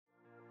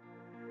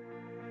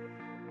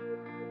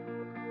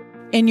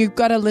And you've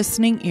got a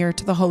listening ear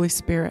to the Holy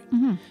Spirit,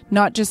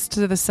 not just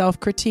to the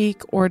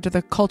self-critique or to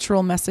the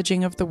cultural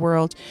messaging of the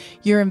world.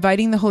 You're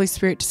inviting the Holy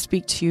Spirit to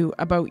speak to you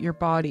about your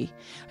body.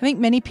 I think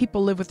many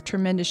people live with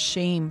tremendous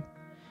shame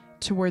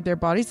toward their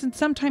bodies. And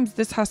sometimes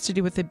this has to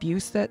do with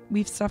abuse that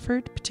we've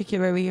suffered,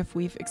 particularly if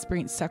we've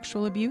experienced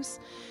sexual abuse.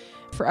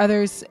 For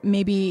others,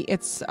 maybe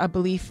it's a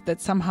belief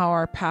that somehow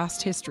our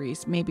past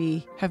histories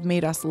maybe have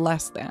made us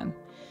less than.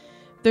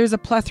 There's a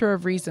plethora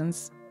of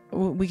reasons.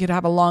 We could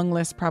have a long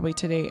list probably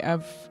today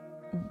of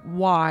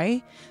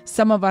why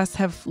some of us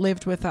have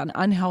lived with an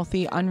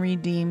unhealthy,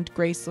 unredeemed,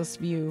 graceless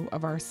view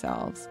of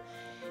ourselves.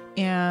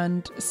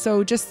 And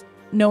so just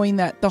knowing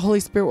that the Holy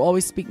Spirit will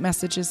always speak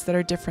messages that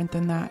are different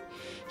than that.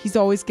 He's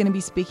always going to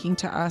be speaking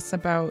to us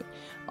about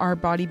our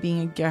body being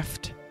a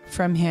gift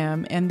from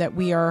Him and that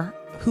we are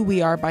who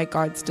we are by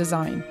God's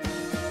design.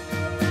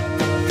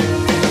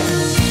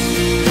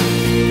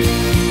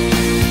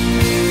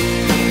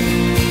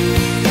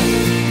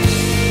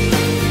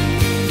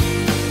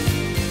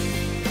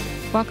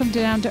 Welcome to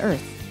Down to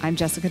Earth. I'm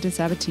Jessica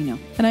DeSabatino.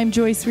 And I'm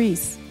Joyce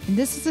Reese. And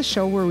this is a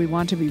show where we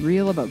want to be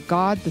real about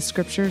God, the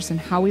scriptures, and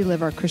how we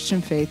live our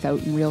Christian faith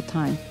out in real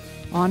time,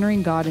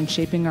 honoring God and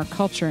shaping our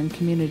culture and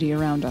community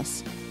around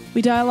us.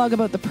 We dialogue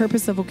about the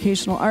purpose of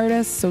vocational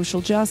artists, social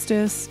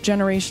justice,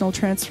 generational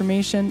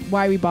transformation,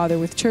 why we bother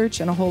with church,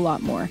 and a whole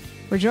lot more.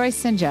 We're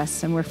Joyce and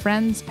Jess, and we're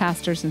friends,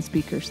 pastors, and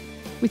speakers.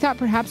 We thought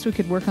perhaps we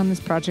could work on this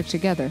project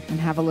together and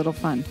have a little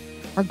fun.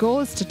 Our goal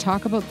is to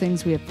talk about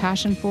things we have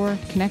passion for,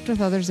 connect with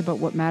others about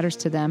what matters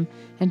to them,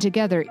 and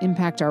together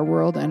impact our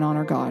world and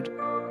honor God.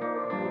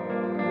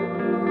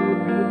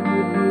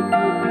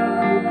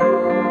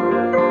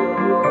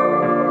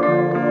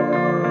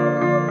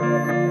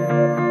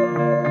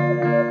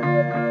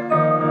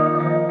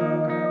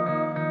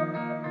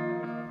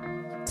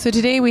 So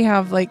today we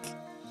have,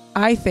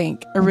 I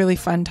think, a really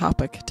fun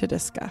topic to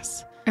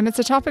discuss. And it's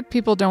a topic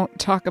people don't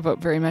talk about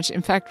very much.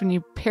 In fact, when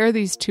you pair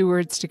these two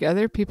words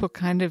together, people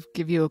kind of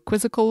give you a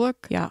quizzical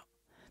look. Yeah.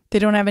 They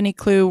don't have any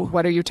clue.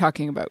 What are you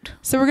talking about?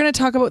 So we're going to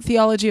talk about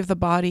theology of the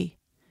body.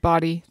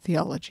 Body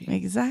theology.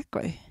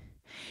 Exactly.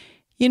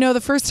 You know,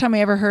 the first time I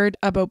ever heard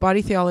about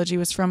body theology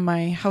was from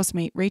my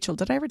housemate, Rachel.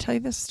 Did I ever tell you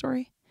this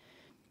story?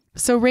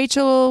 So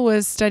Rachel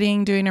was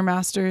studying, doing her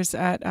master's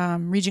at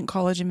Regent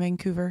College in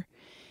Vancouver.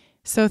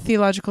 So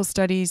theological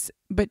studies,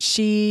 but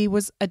she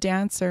was a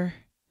dancer.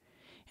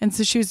 And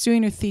so she was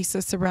doing her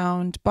thesis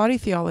around body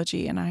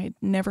theology, and I had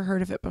never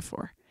heard of it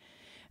before.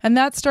 And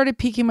that started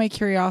piquing my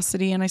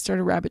curiosity, and I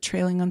started rabbit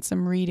trailing on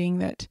some reading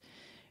that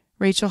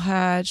Rachel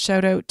had.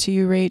 Shout out to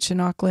you, Rach, in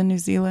Auckland, New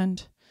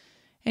Zealand.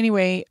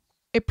 Anyway,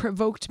 it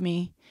provoked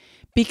me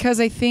because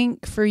I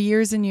think for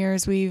years and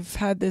years we've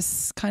had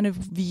this kind of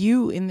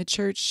view in the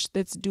church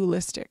that's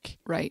dualistic.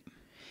 Right.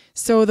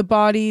 So the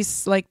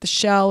body's like the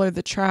shell or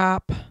the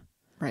trap.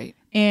 Right.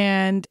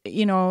 And,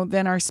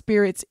 then our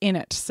spirit's in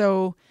it.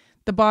 So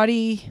the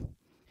body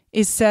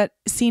is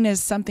seen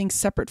as something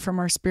separate from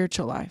our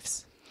spiritual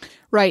lives.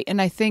 Right.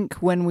 And I think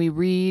when we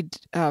read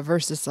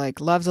verses like,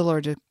 love the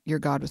Lord your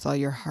God with all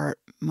your heart,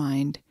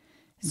 mind,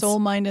 soul,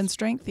 mind, and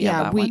strength.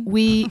 Yeah,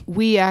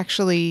 we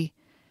actually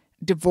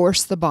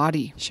divorce the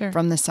body Sure.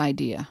 from this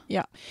idea.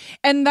 Yeah.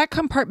 And that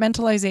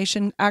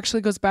compartmentalization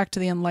actually goes back to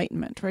the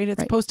Enlightenment, right? It's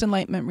Right.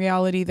 post-Enlightenment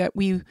reality that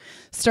we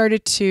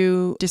started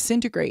to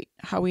disintegrate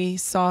how we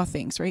saw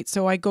things, right?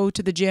 So I go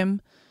to the gym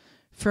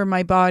for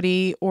my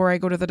body, or I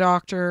go to the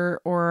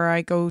doctor, or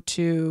I go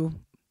to,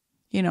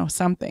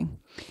 something.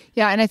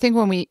 Yeah, and I think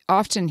when we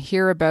often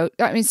hear about,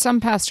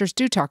 some pastors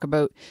do talk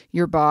about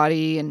your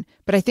body,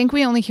 but I think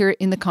we only hear it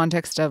in the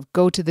context of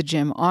go to the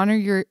gym,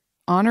 honor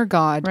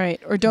God. Right,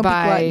 or don't be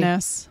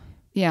gluttonous.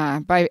 Yeah,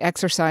 by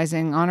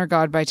exercising, honor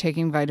God by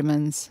taking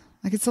vitamins.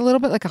 It's a little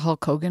bit like a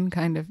Hulk Hogan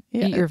kind of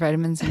eat your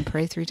vitamins and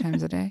pray 3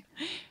 times a day.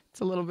 It's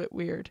a little bit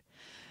weird.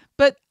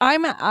 But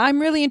I'm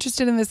really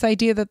interested in this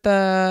idea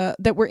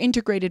that we're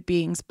integrated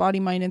beings, body,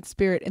 mind, and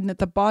spirit, and that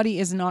the body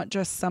is not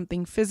just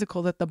something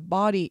physical, that the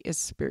body is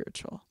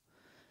spiritual.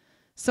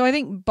 So I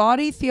think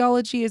body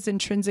theology is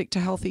intrinsic to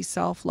healthy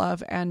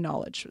self-love and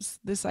knowledge.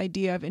 This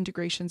idea of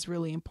integration is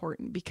really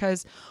important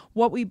because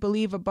what we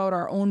believe about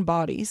our own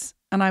bodies,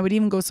 and I would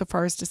even go so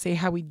far as to say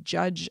how we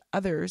judge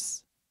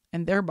others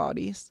and their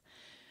bodies,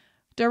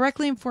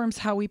 directly informs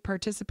how we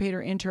participate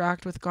or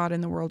interact with God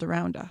and the world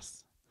around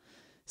us.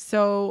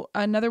 So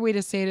another way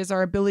to say it is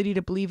our ability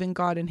to believe in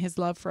God and His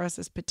love for us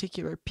as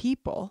particular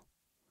people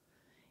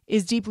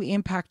is deeply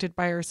impacted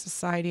by our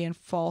society and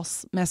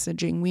false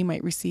messaging we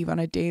might receive on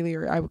a daily,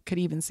 or I could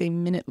even say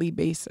minutely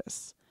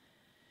basis.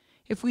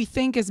 If we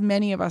think, as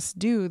many of us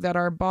do, that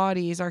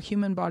our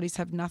human bodies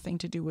have nothing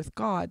to do with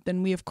God,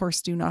 then we of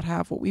course do not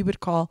have what we would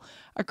call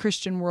a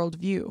Christian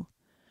worldview.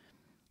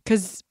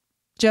 Because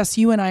Jess,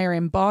 you and I are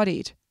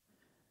embodied.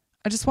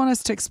 I just want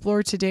us to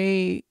explore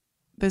today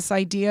this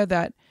idea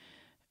that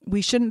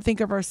we shouldn't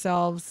think of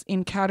ourselves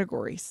in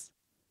categories,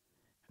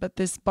 but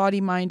this body,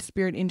 mind,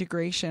 spirit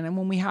integration. And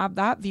when we have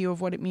that view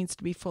of what it means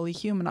to be fully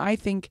human, I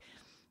think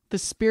the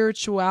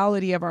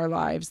spirituality of our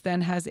lives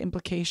then has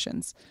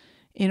implications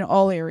in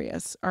all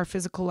areas, our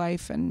physical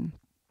life and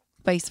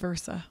vice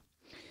versa.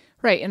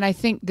 Right. And I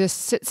think this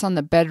sits on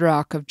the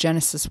bedrock of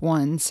Genesis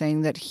 1,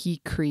 saying that he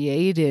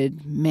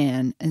created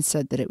man and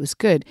said that it was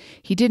good.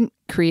 He didn't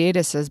create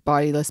us as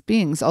bodiless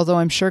beings, although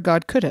I'm sure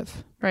God could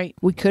have. Right.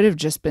 We could have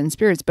just been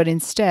spirits, but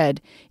instead,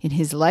 in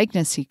his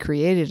likeness, he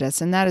created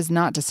us. And that is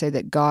not to say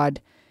that God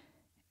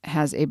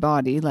has a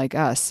body like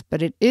us,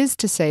 but it is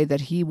to say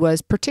that he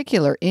was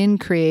particular in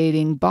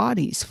creating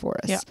bodies for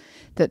us. Yeah.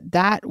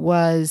 That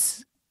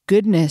was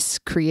goodness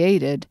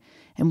created.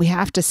 And we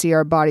have to see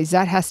our bodies.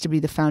 That has to be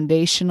the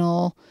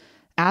foundational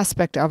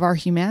aspect of our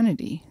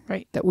humanity.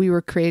 Right. That we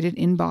were created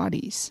in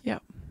bodies. Yeah.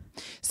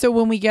 So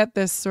when we get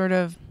this sort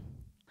of,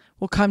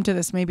 we'll come to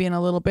this maybe in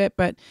a little bit,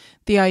 but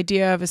the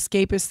idea of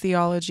escapist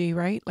theology,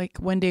 right? Like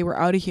one day we're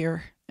out of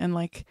here and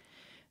like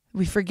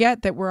we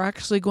forget that we're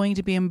actually going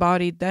to be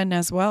embodied then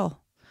as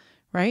well,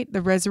 right?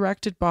 The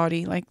resurrected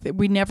body, like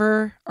we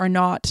never are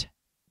not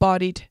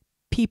bodied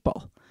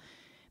people.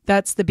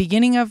 That's the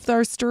beginning of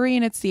our story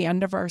and it's the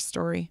end of our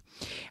story.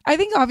 I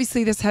think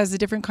obviously this has a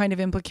different kind of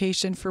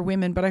implication for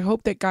women, but I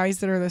hope that guys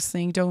that are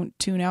listening don't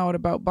tune out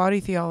about body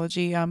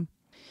theology.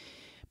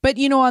 But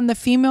you know, on the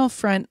female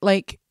front,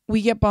 like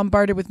we get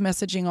bombarded with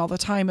messaging all the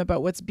time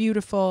about what's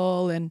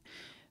beautiful and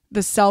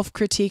the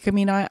self-critique. I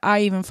mean,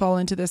 I even fall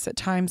into this at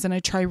times and I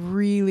try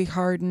really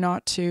hard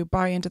not to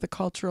buy into the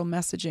cultural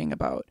messaging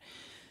about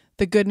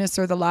the goodness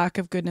or the lack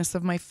of goodness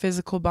of my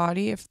physical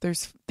body. If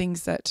there's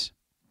things that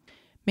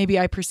maybe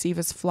I perceive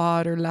as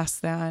flawed or less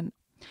than.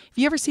 Have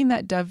you ever seen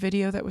that Dove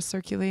video that was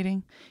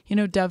circulating? You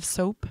know, Dove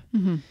soap?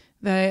 Mm-hmm.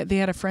 They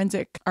had a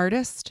forensic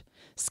artist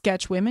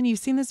sketch women. You've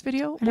seen this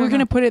video? We're going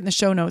to put it in the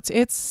show notes.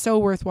 It's so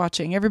worth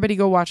watching. Everybody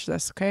go watch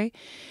this, okay?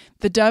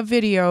 The Dove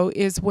video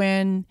is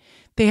when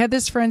they had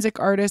this forensic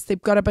artist. They've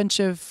got a bunch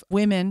of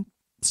women,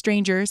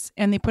 strangers,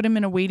 and they put them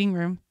in a waiting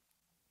room.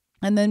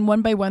 And then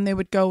one by one, they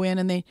would go in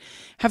and they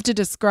have to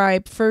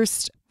describe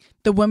first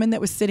the woman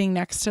that was sitting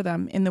next to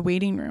them in the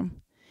waiting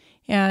room.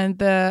 And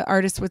the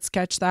artist would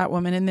sketch that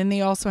woman. And then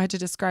they also had to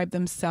describe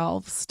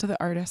themselves to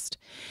the artist.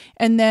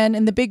 And then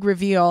in the big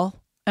reveal,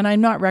 and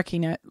I'm not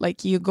wrecking it,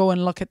 like you go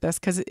and look at this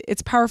because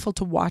it's powerful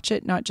to watch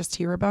it, not just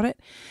hear about it.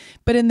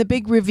 But in the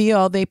big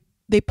reveal, they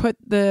put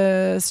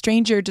the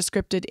stranger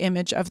described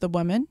image of the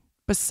woman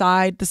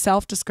beside the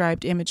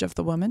self-described image of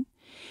the woman.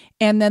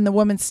 And then the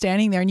woman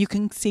standing there, and you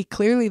can see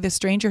clearly the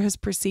stranger has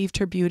perceived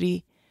her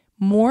beauty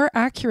more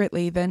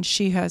accurately than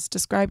she has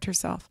described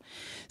herself.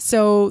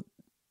 So,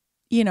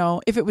 you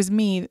know, if it was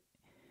me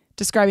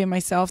describing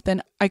myself,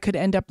 then I could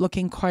end up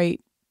looking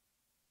quite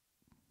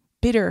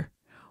bitter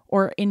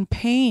or in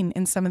pain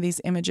in some of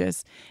these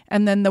images.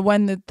 And then the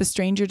one that the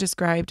stranger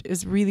described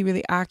is really,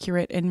 really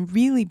accurate and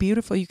really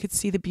beautiful. You could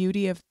see the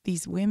beauty of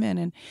these women.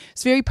 And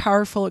it's a very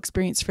powerful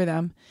experience for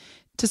them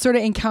to sort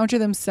of encounter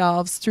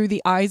themselves through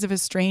the eyes of a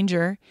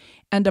stranger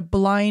and a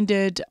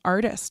blinded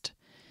artist.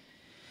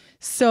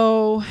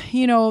 So,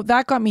 you know,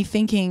 that got me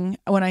thinking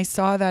when I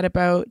saw that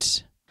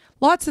about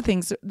lots of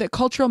things, the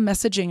cultural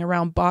messaging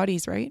around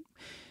bodies, right?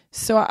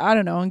 So I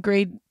don't know, in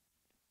grade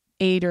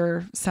 8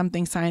 or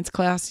something science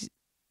class,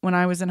 when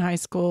I was in high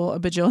school a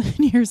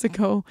bajillion years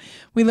ago,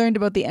 we learned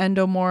about the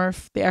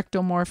endomorph, the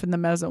ectomorph, and the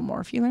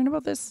mesomorph. You learned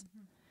about this?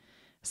 Mm-hmm.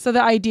 So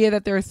the idea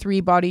that there are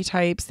 3 body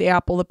types, the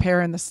apple, the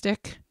pear, and the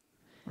stick.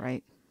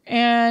 Right.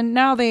 And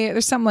now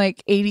there's something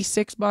like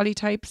 86 body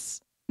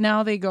types.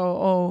 Now they go,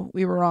 oh,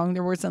 we were wrong.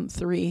 There wasn't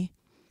 3.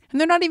 And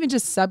they're not even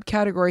just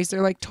subcategories.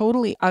 They're like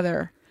totally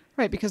other.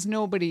 Right, because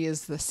nobody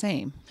is the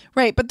same.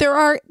 Right, but there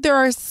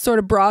are sort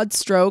of broad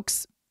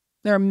strokes.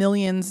 There are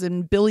millions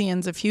and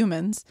billions of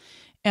humans,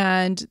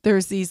 and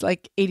there's these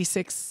like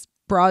 86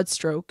 broad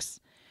strokes.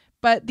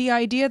 But the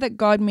idea that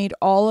God made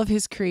all of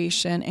his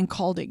creation and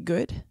called it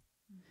good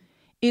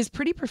is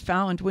pretty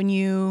profound when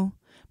you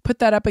put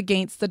that up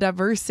against the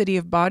diversity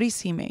of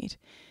bodies he made,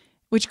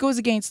 which goes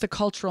against the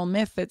cultural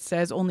myth that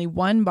says only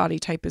one body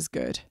type is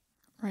good.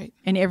 Right.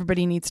 And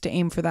everybody needs to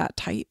aim for that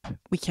type.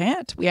 We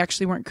can't. We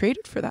actually weren't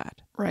created for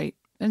that. Right.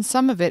 And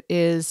some of it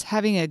is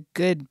having a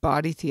good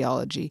body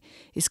theology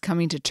is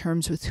coming to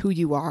terms with who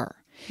you are.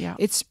 Yeah.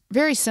 It's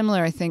very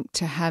similar, I think,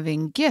 to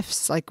having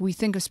gifts. Like we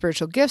think of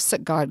spiritual gifts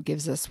that God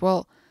gives us.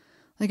 Well,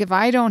 like if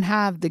I don't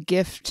have the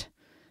gift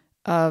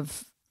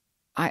of,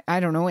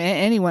 I don't know,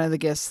 any one of the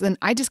gifts, then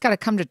I just got to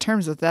come to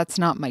terms with that's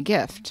not my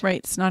gift. Right.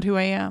 It's not who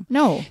I am.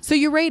 No. So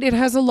you're right. It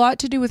has a lot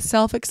to do with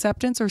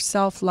self-acceptance or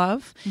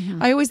self-love.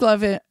 Mm-hmm. I always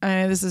love it.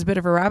 This is a bit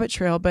of a rabbit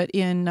trail, but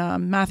in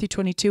Matthew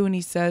 22, when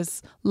he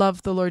says,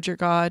 love the Lord your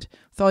God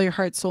with all your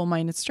heart, soul,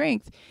 mind, and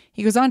strength,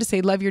 he goes on to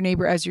say, love your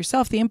neighbor as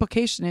yourself. The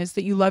implication is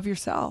that you love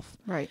yourself.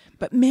 Right.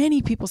 But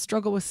many people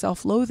struggle with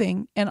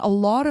self-loathing, and a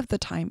lot of the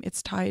time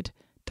it's tied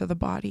to the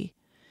body.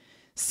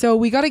 So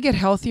we got to get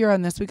healthier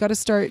on this. We got to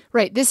start.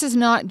 Right. This is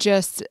not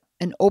just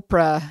an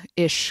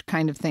Oprah-ish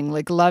kind of thing,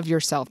 like love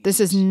yourself. This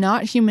is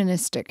not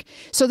humanistic.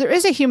 So there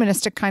is a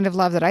humanistic kind of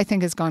love that I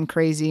think has gone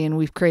crazy, and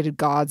we've created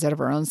gods out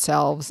of our own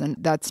selves, and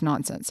that's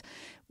nonsense.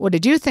 What I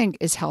do think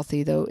is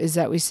healthy, though, is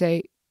that we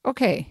say,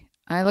 okay,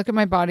 I look at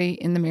my body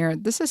in the mirror.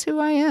 This is who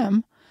I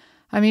am.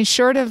 I mean,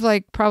 short of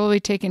like probably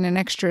taking an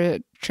extra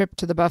trip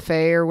to the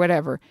buffet or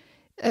whatever,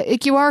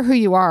 you are who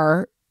you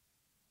are.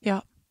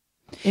 Yeah.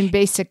 In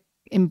basic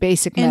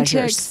measures. And to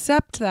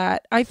accept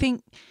that, I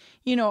think,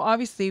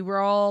 obviously we're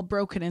all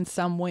broken in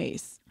some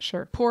ways.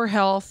 Sure. Poor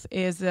health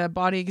is a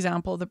body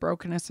example of the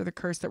brokenness or the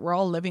curse that we're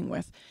all living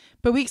with.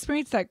 But we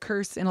experience that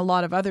curse in a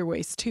lot of other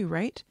ways too,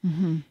 right?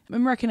 Mm-hmm.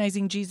 I'm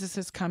recognizing Jesus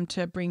has come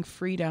to bring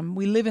freedom.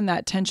 We live in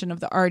that tension of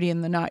the already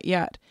and the not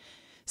yet.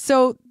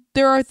 So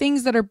there are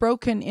things that are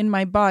broken in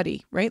my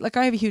body, right? Like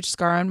I have a huge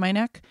scar on my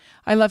neck.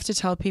 I love to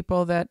tell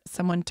people that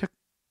someone took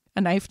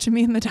a knife to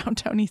me in the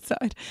downtown east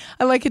side.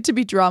 I like it to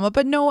be drama,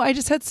 but no, I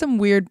just had some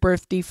weird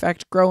birth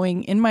defect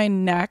growing in my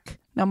neck,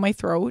 now my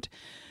throat,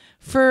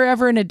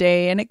 forever and a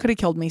day, and it could have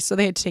killed me, so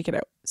they had to take it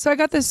out. So I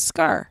got this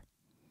scar.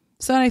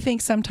 So then I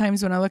think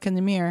sometimes when I look in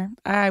the mirror,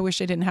 I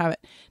wish I didn't have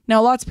it.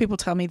 Now, lots of people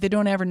tell me they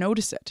don't ever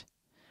notice it,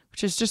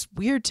 which is just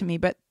weird to me,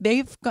 but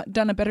they've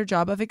done a better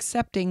job of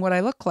accepting what I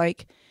look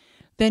like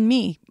than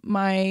me.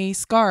 My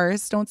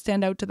scars don't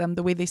stand out to them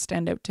the way they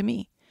stand out to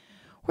me.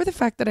 Or the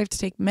fact that I have to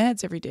take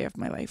meds every day of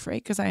my life,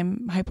 right? Because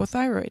I'm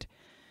hypothyroid,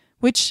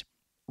 which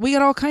we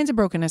got all kinds of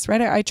brokenness,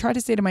 right? I try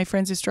to say to my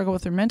friends who struggle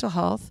with their mental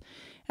health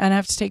and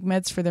have to take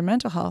meds for their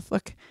mental health,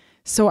 look,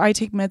 so I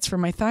take meds for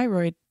my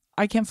thyroid.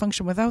 I can't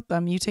function without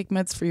them. You take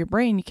meds for your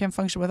brain. You can't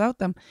function without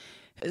them.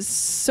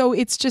 So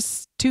it's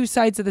just two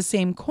sides of the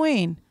same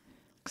coin.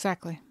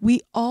 Exactly. We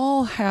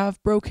all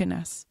have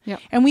brokenness. Yep.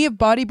 And we have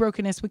body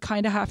brokenness we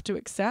kind of have to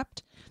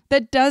accept.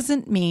 That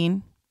doesn't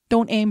mean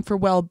don't aim for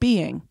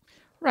well-being.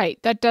 Right.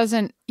 That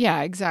doesn't,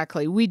 yeah,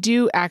 exactly. We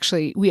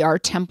are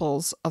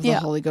temples of the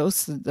Holy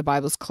Ghost. The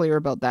Bible's clear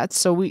about that.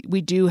 So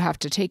we do have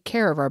to take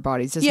care of our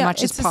bodies as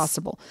much as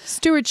possible.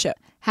 Stewardship.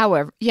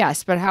 However,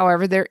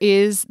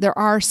 there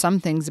are some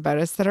things about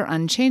us that are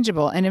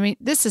unchangeable. And I mean,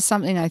 this is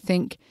something I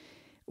think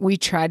we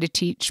try to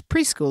teach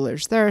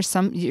preschoolers. There are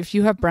some, if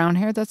you have brown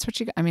hair, that's what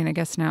you got. I mean, I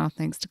guess now,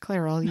 thanks to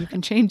Clairol, you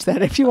can change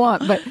that if you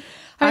want. But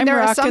I'm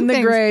rocking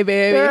the gray,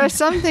 baby. There are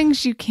some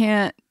things you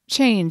can't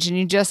change, and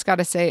you just got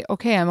to say,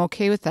 okay, I'm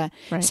okay with that.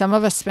 Right. Some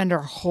of us spend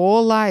our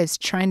whole lives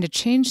trying to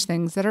change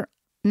things that are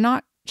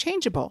not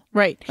changeable.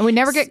 Right. And we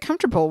never get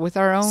comfortable with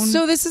our own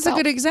So this is self. a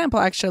good example,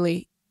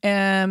 actually.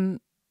 You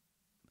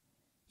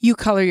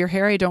color your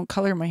hair. I don't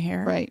color my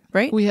hair. Right.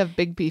 Right. We have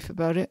big beef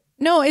about it.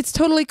 No, it's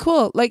totally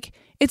cool. Like,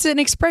 it's an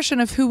expression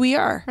of who we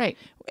are. Right.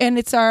 And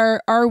it's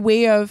our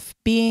way of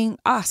being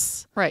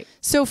us. Right.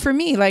 So for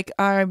me, like,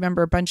 I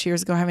remember a bunch of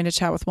years ago having a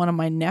chat with one of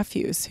my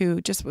nephews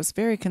who just was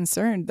very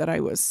concerned that I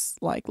was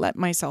like, let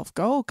myself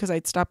go because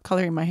I'd stopped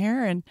coloring my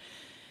hair. And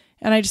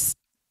I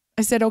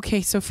said,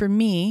 okay, so for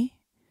me,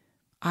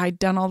 I'd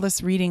done all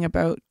this reading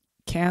about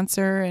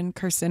cancer and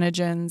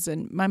carcinogens,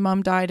 and my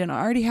mom died, and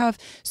I already have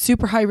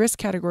super high risk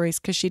categories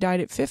because she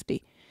died at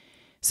 50.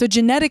 So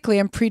genetically,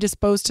 I'm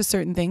predisposed to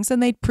certain things,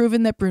 and they'd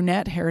proven that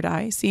brunette hair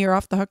dye. See, you're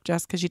off the hook,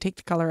 Jess, because you take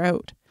the color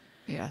out.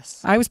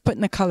 Yes. I was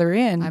putting the color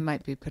in. I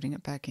might be putting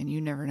it back in. You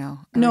never know.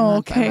 No,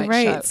 okay,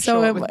 right.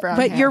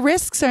 But your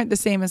risks aren't the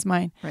same as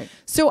mine. Right.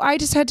 So I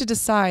just had to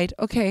decide,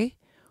 okay,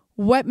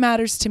 what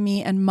matters to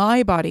me and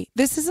my body?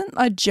 This isn't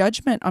a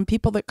judgment on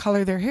people that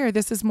color their hair.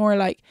 This is more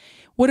like,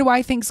 what do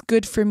I think's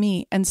good for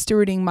me and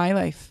stewarding my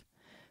life?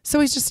 So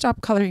I just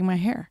stopped coloring my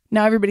hair.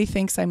 Now everybody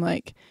thinks I'm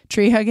like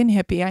tree hugging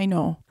hippie. I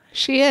know.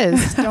 She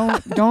is.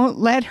 Don't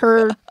let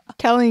her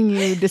telling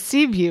you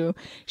deceive you.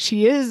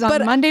 She is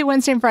on Monday,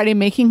 Wednesday, and Friday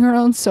making her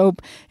own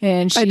soap,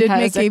 and she I did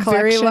has make a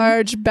very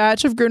large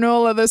batch of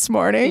granola this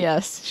morning.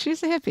 Yes,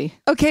 she's a hippie.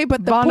 Okay,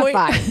 but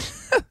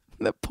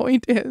the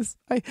point is,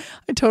 I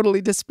totally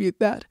dispute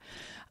that.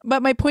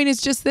 But my point is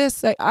just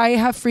this: I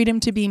have freedom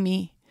to be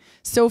me.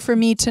 So for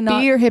me to not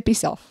be your hippie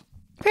self,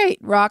 great,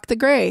 rock the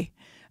gray.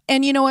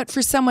 And you know what?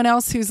 For someone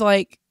else who's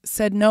like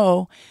said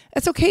no,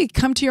 it's okay.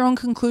 Come to your own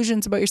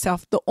conclusions about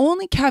yourself. The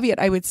only caveat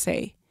I would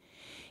say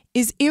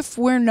is if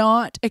we're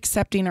not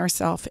accepting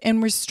ourselves and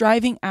we're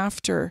striving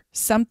after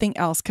something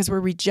else because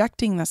we're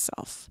rejecting the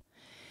self,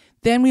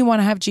 then we want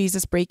to have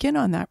Jesus break in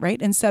on that,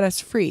 right? And set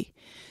us free.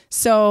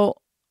 So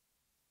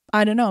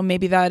I don't know,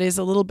 maybe that is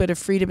a little bit of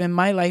freedom in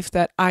my life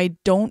that I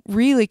don't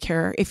really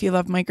care if you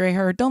love my gray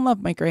hair or don't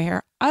love my gray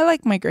hair. I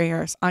like my gray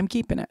hairs. I'm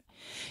keeping it.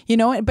 You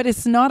know, but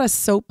it's not a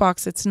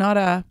soapbox. It's not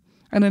an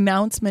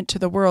announcement to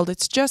the world.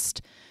 It's just,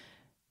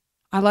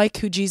 I like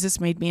who Jesus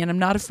made me, and I'm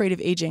not afraid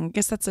of aging. I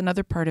guess that's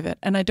another part of it.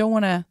 And I don't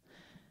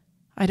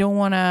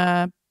want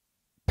to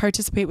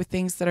participate with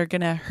things that are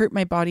going to hurt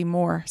my body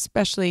more,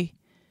 especially,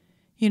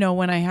 you know,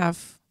 when I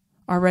have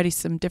already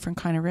some different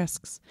kind of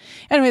risks.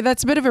 Anyway,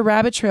 that's a bit of a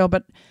rabbit trail,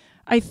 but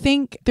I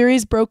think there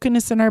is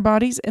brokenness in our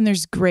bodies and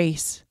there's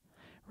grace,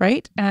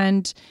 right?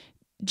 And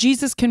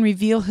Jesus can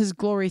reveal his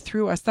glory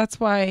through us. That's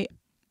why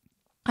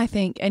I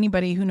think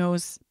anybody who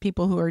knows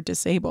people who are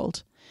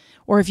disabled,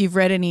 or if you've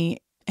read any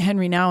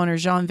Henry Nouwen or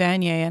Jean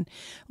Vanier and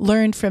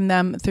learned from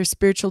them their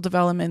spiritual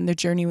development, their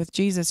journey with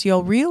Jesus,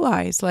 you'll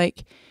realize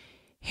like,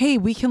 hey,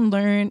 we can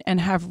learn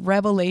and have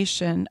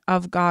revelation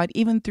of God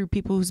even through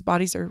people whose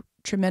bodies are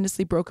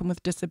tremendously broken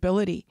with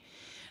disability.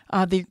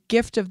 The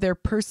gift of their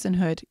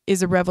personhood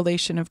is a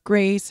revelation of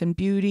grace and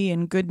beauty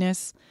and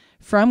goodness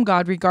from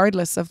God,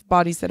 regardless of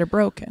bodies that are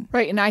broken.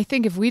 Right. And I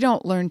think if we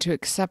don't learn to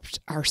accept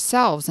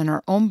ourselves and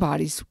our own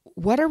bodies,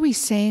 what are we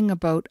saying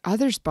about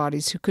others'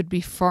 bodies who could be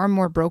far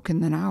more broken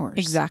than ours?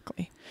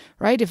 Exactly.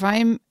 Right? If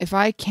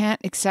I can't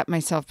accept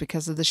myself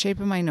because of the shape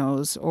of my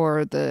nose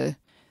or the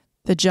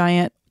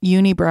giant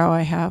unibrow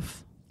I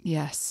have.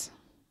 Yes.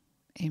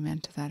 Amen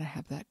to that. I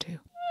have that too.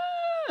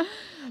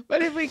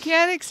 But if we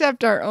can't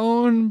accept our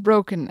own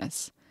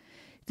brokenness,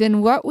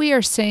 then what we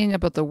are saying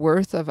about the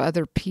worth of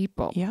other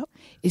people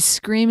is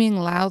screaming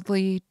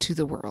loudly to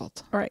the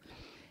world. Right.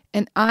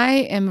 And I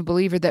am a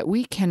believer that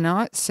we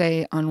cannot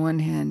say on one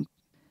hand,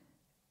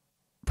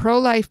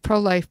 pro-life,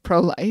 pro-life,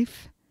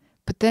 pro-life,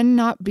 but then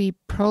not be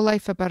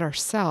pro-life about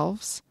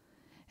ourselves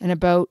and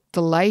about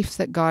the life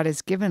that God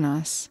has given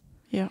us.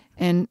 Yeah.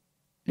 And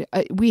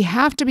we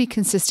have to be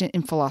consistent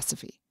in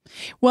philosophy.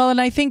 Well, and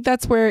I think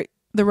that's where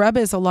the rub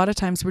is a lot of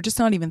times. We're just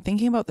not even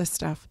thinking about this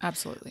stuff.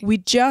 Absolutely. We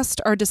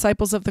just are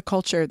disciples of the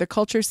culture. The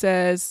culture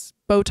says,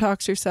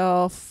 Botox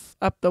yourself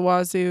up the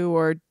wazoo,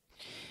 or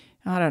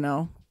I don't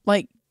know,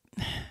 like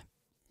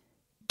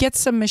get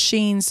some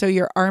machines so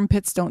your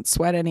armpits don't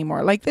sweat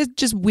anymore. Like this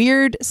just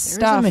weird stuff.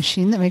 There's a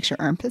machine that makes your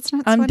armpits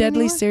not sweat I'm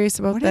deadly anymore? serious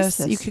about What this. is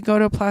this? You could go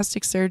to a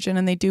plastic surgeon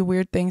and they do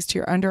weird things to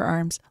your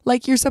underarms.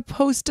 Like you're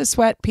supposed to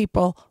sweat,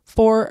 people,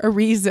 for a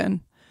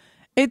reason.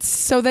 It's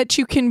so that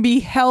you can be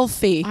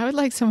healthy. I would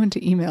like someone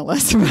to email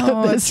us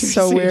about this. It's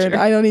so weird.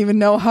 I don't even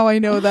know how I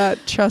know that.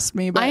 Trust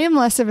me. But I am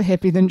less of a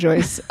hippie than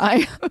Joyce.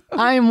 I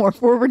am more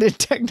forward in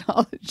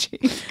technology.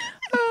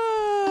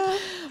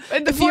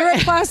 If you're a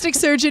plastic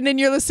surgeon and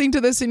you're listening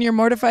to this and you're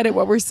mortified at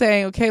what we're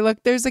saying, okay, look,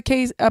 there's a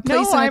place and a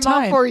time.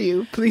 I'm all for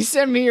you. Please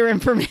send me your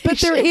information. But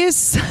there is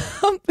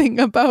something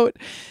about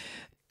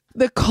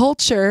the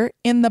culture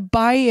in the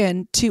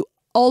buy-in to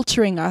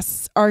altering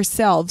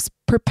ourselves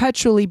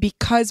perpetually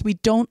because we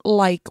don't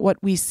like what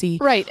we see.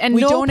 Right. And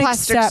we no don't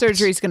plastic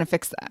surgery is going to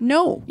fix that.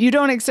 No. You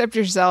don't accept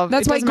yourself.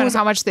 That's why it goes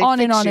how much they on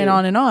fix and on you. and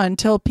on and on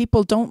until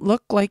people don't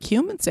look like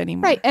humans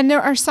anymore. Right. And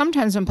there are some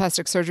times when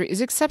plastic surgery is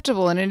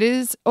acceptable and it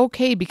is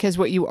okay because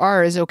what you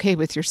are is okay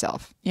with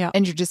yourself. Yeah.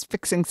 And you're just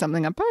fixing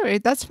something up. All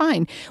right, that's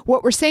fine.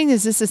 What we're saying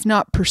is this is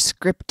not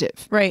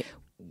prescriptive. Right.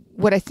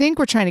 What I think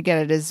we're trying to get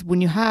at is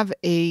when you have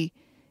a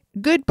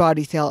good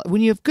body theology,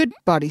 when you have good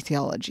body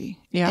theology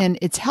and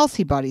it's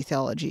healthy body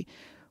theology,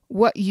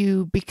 what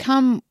you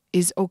become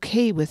is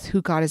okay with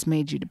who God has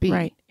made you to be.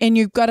 Right. And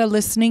you've got a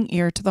listening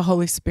ear to the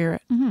Holy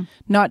Spirit,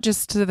 not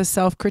just to the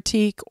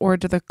self-critique or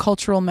to the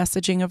cultural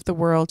messaging of the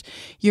world.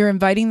 You're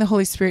inviting the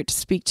Holy Spirit to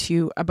speak to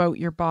you about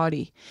your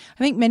body.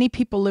 I think many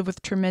people live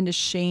with tremendous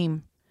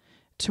shame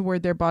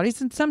toward their bodies.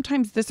 And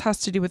sometimes this has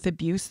to do with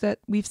abuse that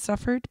we've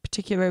suffered,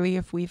 particularly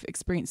if we've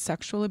experienced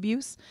sexual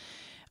abuse.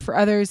 For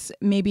others,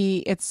 maybe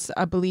it's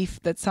a belief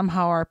that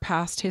somehow our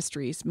past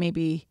histories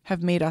maybe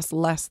have made us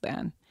less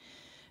than.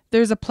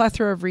 There's a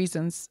plethora of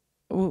reasons.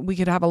 We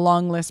could have a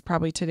long list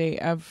probably today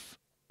of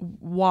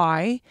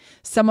why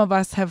some of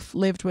us have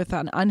lived with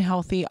an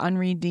unhealthy,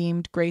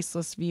 unredeemed,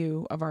 graceless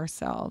view of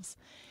ourselves.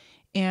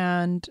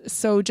 And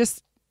so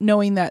just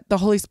knowing that the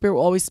Holy Spirit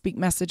will always speak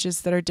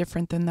messages that are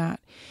different than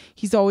that.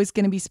 He's always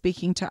going to be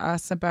speaking to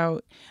us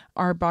about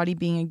our body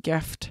being a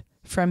gift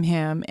from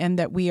Him and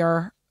that we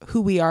are who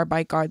we are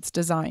by God's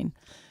design,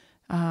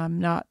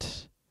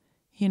 not,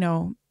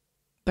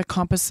 the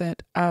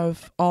composite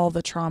of all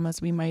the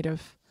traumas we might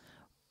have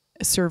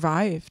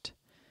survived.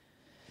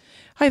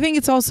 I think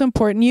it's also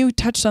important, you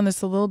touched on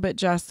this a little bit,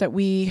 Jess, that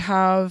we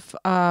have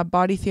a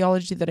body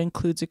theology that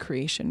includes a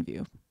creation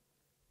view.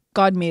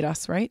 God made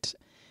us, right?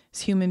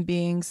 As human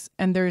beings,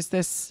 and there's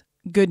this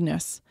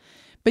goodness.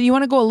 But you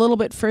want to go a little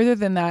bit further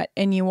than that,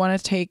 and you want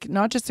to take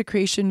not just a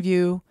creation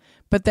view,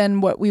 but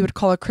then what we would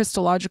call a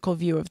Christological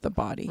view of the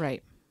body.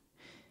 Right.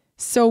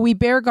 So we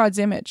bear God's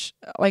image.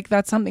 Like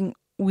that's something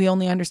we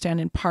only understand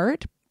in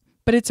part,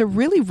 but it's a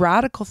really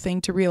radical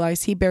thing to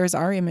realize He bears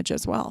our image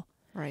as well.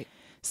 Right.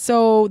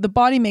 So the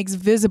body makes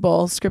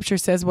visible, Scripture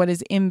says, what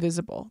is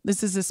invisible.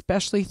 This is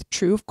especially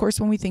true, of course,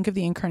 when we think of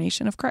the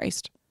incarnation of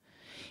Christ.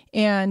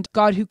 And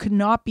God, who could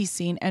not be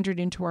seen, entered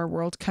into our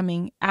world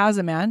coming as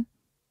a man.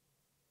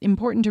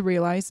 Important to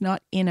realize,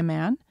 not in a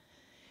man.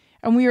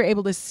 And we are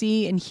able to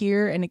see and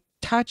hear and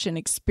touch and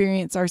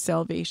experience our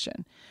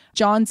salvation.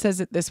 John says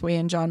it this way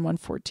in John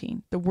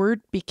 1:14. The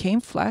Word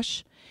became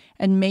flesh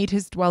and made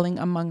His dwelling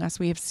among us.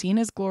 We have seen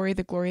His glory,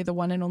 the glory of the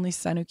one and only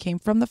Son who came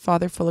from the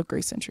Father, full of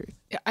grace and truth.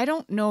 I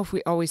don't know if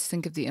we always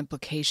think of the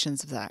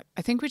implications of that.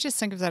 I think we just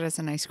think of that as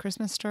a nice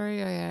Christmas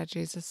story. Oh yeah,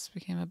 Jesus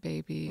became a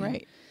baby.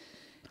 Right.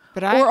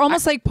 But or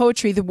almost like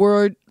poetry, the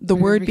word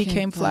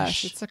became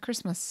flesh. It's a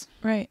Christmas.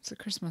 Right. It's a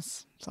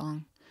Christmas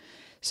song.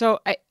 So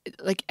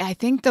I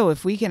think though,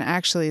 if we can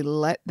actually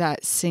let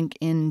that sink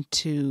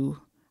into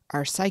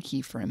our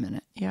psyche for a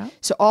minute. Yeah.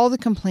 So all the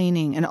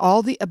complaining and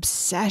all the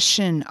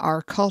obsession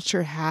our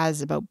culture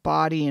has about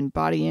body and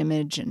body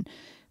image and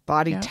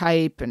body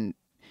type and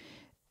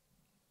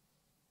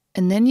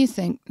then you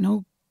think,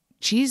 no,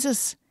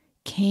 Jesus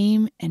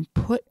came and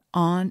put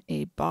on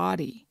a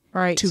body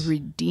Right. to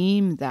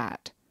redeem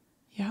that.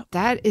 Yeah.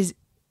 That is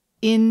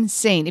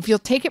insane. If you'll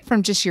take it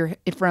from just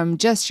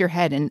your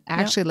head and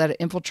actually let it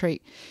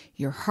infiltrate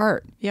your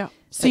heart. Yeah.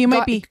 So you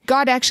might be...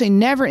 God actually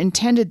never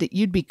intended that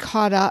you'd be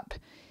caught up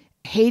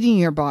hating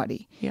your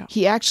body. Yeah.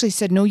 He actually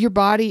said, no, your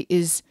body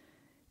is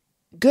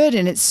good,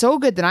 and it's so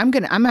good that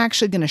I'm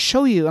actually going to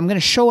show you. I'm going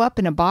to show up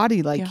in a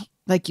body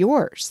like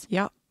yours.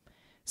 Yeah.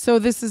 So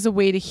this is a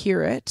way to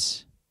hear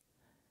it.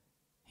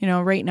 You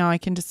know, right now I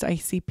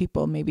see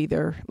people, maybe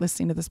they're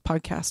listening to this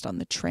podcast on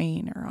the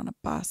train or on a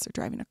bus or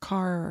driving a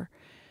car, or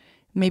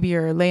maybe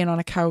you're laying on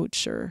a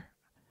couch, or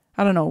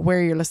I don't know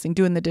where you're listening,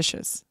 doing the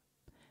dishes.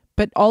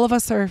 But all of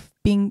us are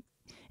being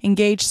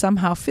engaged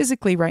somehow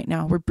physically right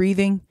now. We're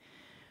breathing,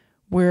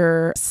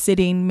 we're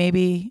sitting,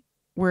 maybe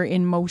we're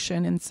in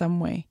motion in some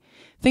way.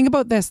 Think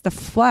about this. The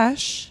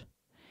flesh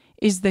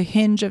is the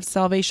hinge of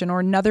salvation,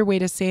 or another way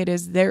to say it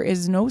is there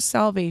is no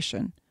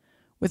salvation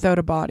without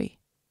a body.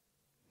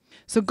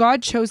 So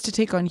God chose to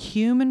take on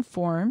human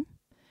form.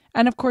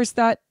 And of course,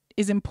 that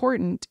is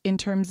important in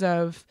terms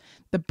of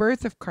the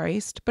birth of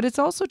Christ, but it's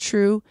also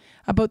true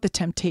about the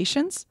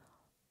temptations,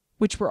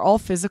 which were all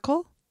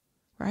physical,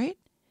 right?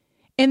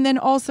 And then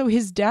also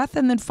his death,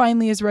 and then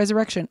finally his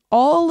resurrection.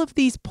 All of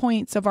these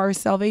points of our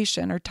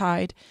salvation are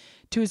tied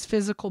to his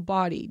physical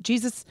body.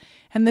 Jesus,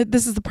 and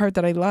this is the part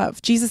that I love,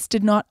 Jesus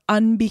did not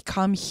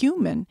unbecome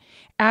human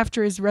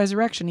after his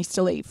resurrection. He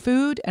still ate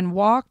food and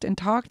walked and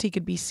talked. He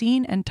could be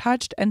seen and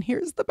touched. And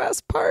here's the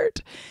best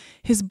part.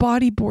 His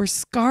body bore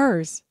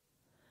scars.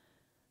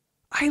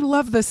 I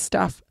love this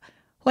stuff.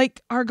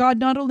 Like, our God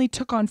not only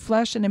took on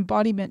flesh and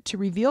embodiment to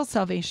reveal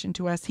salvation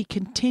to us, he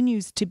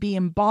continues to be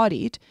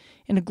embodied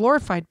in a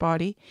glorified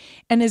body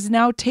and has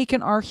now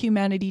taken our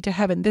humanity to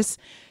heaven. This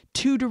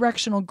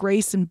two-directional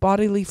grace in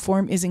bodily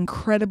form is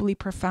incredibly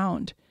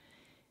profound.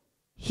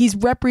 He's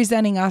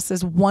representing us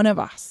as one of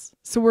us.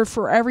 So we're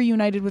forever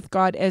united with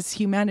God as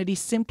humanity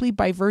simply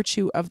by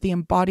virtue of the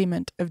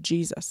embodiment of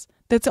Jesus.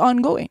 That's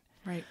ongoing.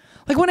 Right.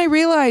 Like, when I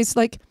realized,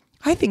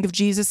 I think of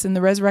Jesus in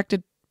the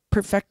resurrected,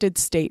 perfected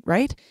state,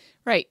 right?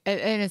 Right.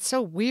 And it's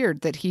so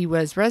weird that he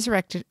was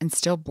resurrected and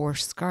still bore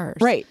scars.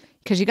 Right.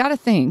 Because you got to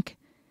think,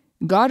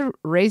 God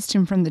raised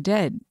him from the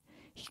dead.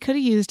 He could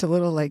have used a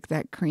little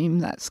that cream,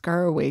 that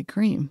scar away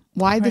cream.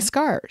 Why the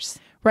scars?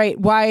 Right.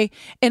 Why?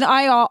 And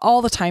I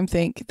all the time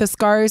think the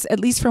scars, at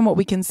least from what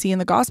we can see in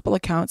the gospel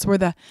accounts, were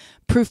the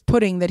proof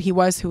pudding that he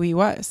was who he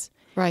was.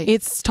 Right.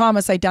 It's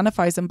Thomas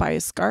identifies him by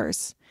his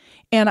scars.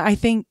 And I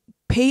think,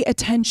 pay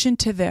attention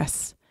to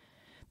this.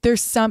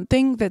 There's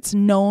something that's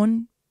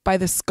known by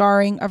the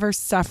scarring of our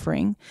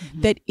suffering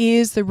that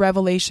is the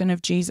revelation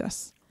of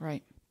Jesus.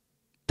 Right.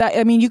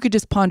 You could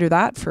just ponder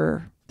that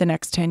for the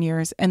next 10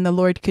 years and the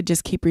Lord could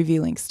just keep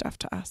revealing stuff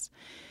to us.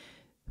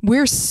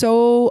 We're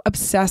so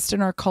obsessed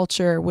in our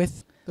culture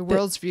with the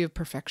world's view of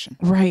perfection.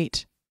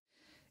 Right.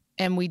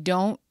 And we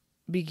don't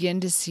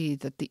begin to see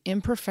that the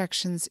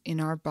imperfections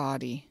in our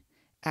body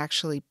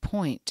actually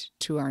point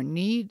to our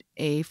need,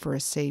 for a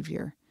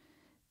savior,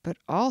 but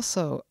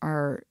also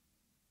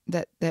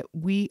that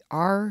we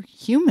are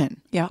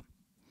human. Yeah.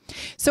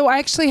 So I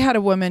actually had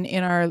a woman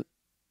in our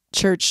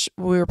church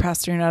we were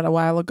pastoring at a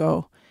while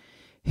ago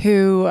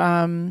who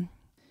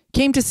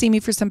came to see me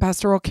for some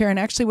pastoral care. And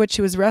actually what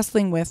she was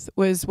wrestling with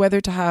was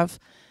whether to have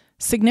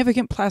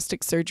significant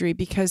plastic surgery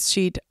because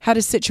she'd had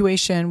a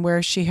situation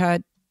where she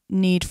had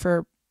need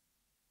for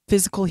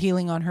physical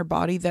healing on her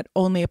body that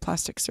only a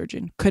plastic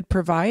surgeon could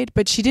provide.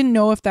 But she didn't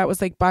know if that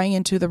was buying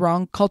into the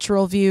wrong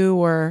cultural view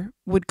or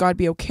would God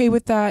be okay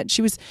with that.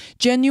 She was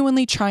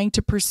genuinely trying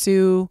to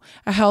pursue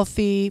a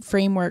healthy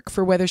framework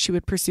for whether she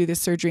would pursue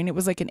this surgery. And it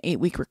was an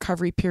 8-week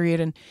recovery period.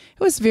 And it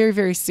was very,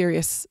 very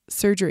serious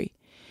surgery.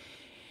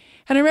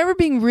 And I remember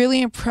being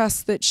really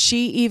impressed that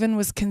she even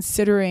was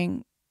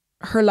considering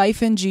her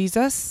life in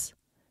Jesus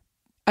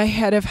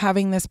ahead of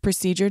having this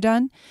procedure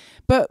done.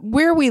 But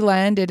where we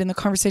landed in the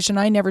conversation,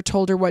 I never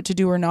told her what to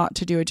do or not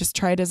to do. I just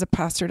tried as a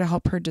pastor to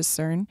help her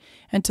discern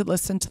and to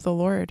listen to the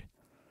Lord.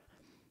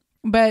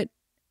 But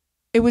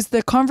it was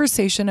the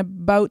conversation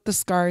about the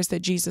scars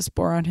that Jesus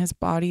bore on his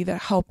body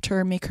that helped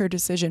her make her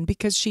decision,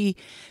 because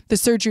the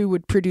surgery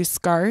would produce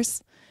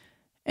scars.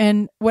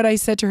 And what I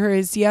said to her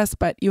is, yes,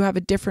 but you have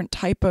a different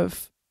type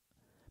of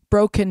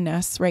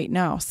brokenness right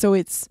now. So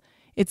it's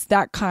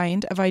that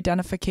kind of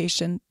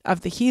identification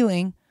of the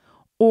healing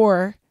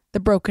or the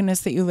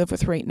brokenness that you live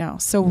with right now.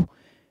 So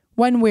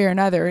one way or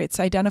another, it's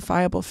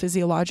identifiable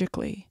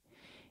physiologically.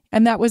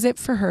 And that was it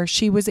for her.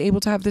 She was able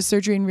to have the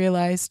surgery and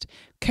realized,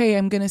 okay,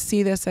 I'm going to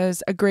see this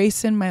as a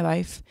grace in my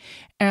life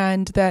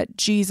and that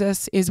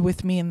Jesus is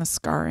with me in the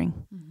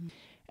scarring. Mm-hmm.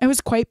 It was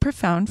quite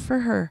profound for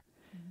her.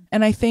 Mm-hmm.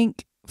 And I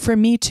think for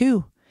me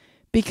too,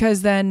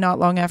 because then not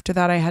long after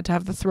that, I had to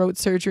have the throat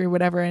surgery or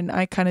whatever. And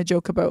I kind of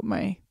joke about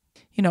my,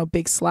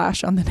 big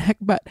slash on the neck,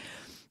 but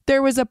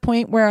there was a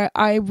point where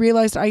I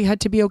realized I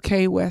had to be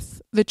okay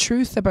with the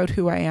truth about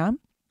who I am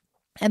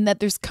and that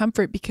there's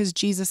comfort because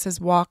Jesus has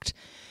walked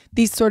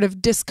these sort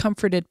of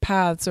discomforted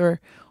paths,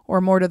 or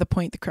more to the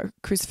point, the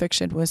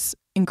crucifixion was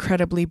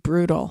incredibly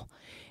brutal.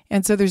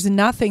 And so there's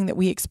nothing that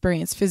we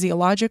experience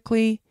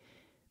physiologically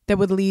that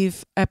would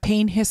leave a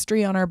pain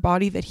history on our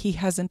body that he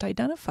hasn't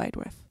identified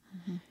with.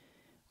 Mm-hmm.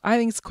 I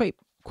think it's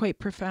quite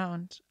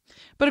profound.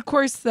 But of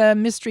course, the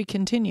mystery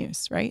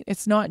continues, right?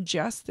 It's not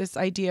just this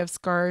idea of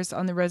scars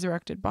on the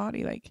resurrected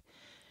body. Like,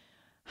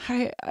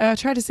 I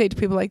try to say to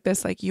people like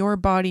this, like, your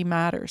body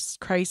matters.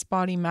 Christ's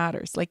body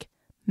matters. Like,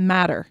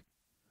 matter.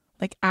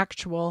 Like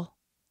actual,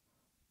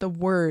 the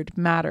word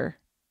matter.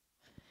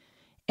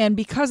 And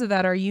because of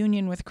that, our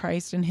union with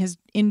Christ and his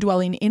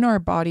indwelling in our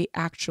body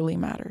actually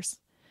matters.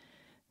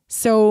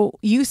 So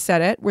you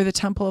said it, we're the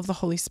temple of the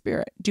Holy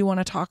Spirit. Do you want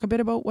to talk a bit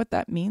about what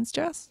that means,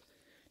 Jess?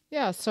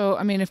 Yeah. So,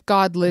 I mean, if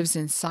God lives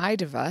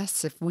inside of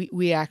us, if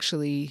we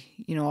actually,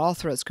 all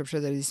throughout Scripture,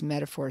 there are these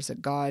metaphors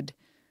that God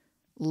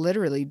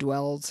literally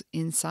dwells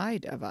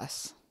inside of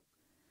us.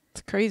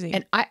 It's crazy.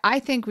 And I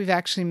think we've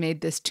actually made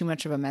this too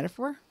much of a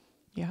metaphor.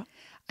 Yeah.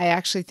 I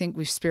actually think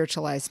we've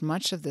spiritualized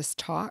much of this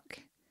talk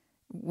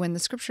when the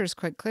Scripture is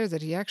quite clear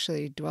that he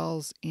actually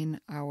dwells in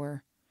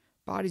our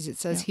bodies. It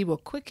says he will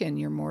quicken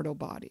your mortal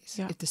bodies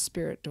if the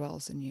Spirit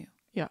dwells in you.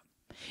 Yeah.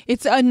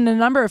 It's in a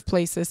number of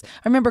places.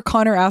 I remember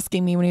Connor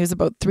asking me when he was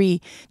about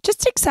 3,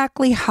 just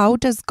exactly how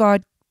does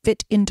God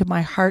fit into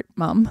my heart,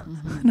 Mom?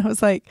 Mm-hmm. And I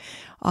was like,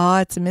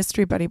 it's a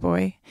mystery, buddy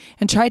boy.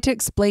 And tried to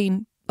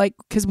explain, like,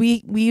 because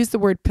we use the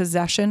word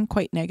possession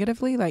quite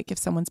negatively, like if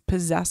someone's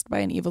possessed by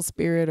an evil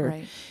spirit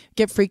or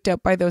get freaked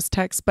out by those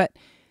texts. But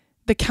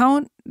the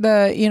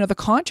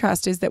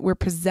contrast is that we're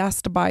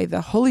possessed by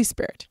the Holy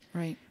Spirit.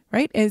 Right.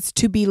 Right? It's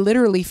to be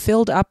literally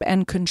filled up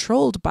and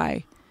controlled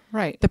by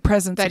the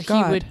presence of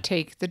God. That he would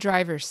take the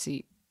driver's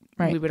seat.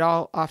 Right. We would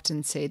all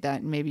often say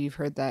that, and maybe you've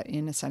heard that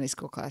in a Sunday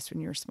school class when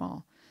you were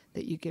small,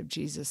 that you give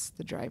Jesus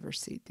the driver's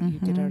seat, that you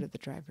get out of the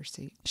driver's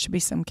seat. Should be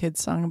some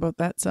kid's song about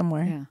that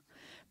somewhere. Yeah.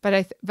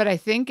 But I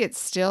think it's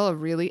still a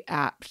really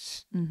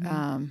apt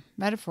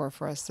metaphor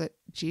for us that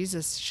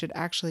Jesus should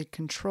actually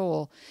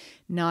control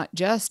not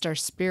just our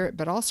spirit,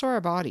 but also our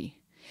body.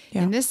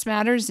 Yeah. And this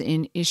matters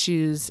in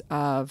issues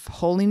of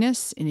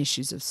holiness, in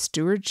issues of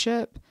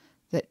stewardship,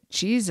 that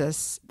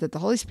the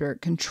Holy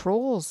Spirit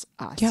controls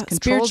us,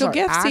 controls our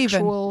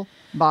actual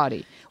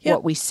body,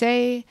 what we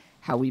say,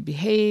 how we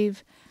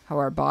behave, how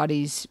our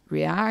bodies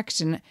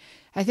react. And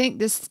I think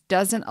this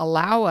doesn't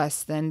allow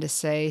us then to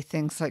say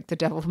things like the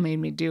devil made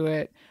me do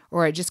it,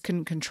 or I just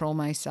couldn't control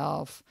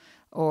myself,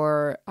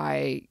 or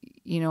my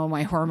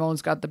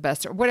hormones got the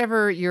best, or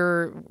whatever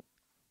your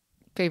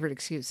favorite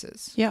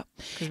excuses. Yeah.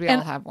 Because we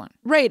all have one.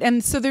 Right.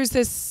 And so there's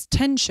this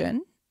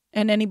tension,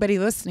 and anybody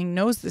listening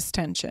knows this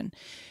tension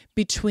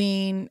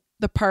between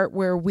the part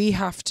where we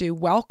have to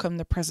welcome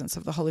the presence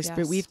of the Holy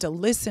Spirit. We have to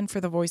listen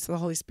for the voice of the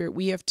Holy Spirit.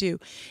 We have to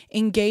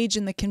engage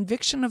in the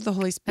conviction of the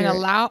Holy Spirit. And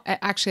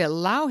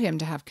allow him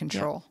to have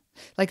control.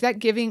 Yeah. Like that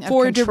giving of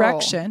for control.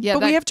 Direction. Yeah,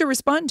 but we have to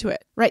respond to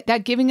it. Right.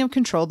 That giving of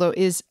control, though,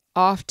 is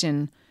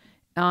often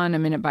on a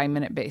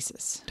minute-by-minute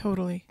basis.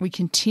 Totally. We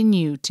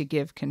continue to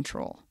give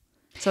control.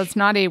 So it's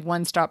not a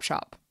one-stop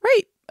shop.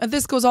 Right.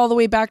 This goes all the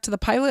way back to the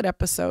pilot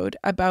episode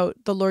about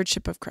the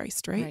Lordship of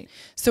Christ, right?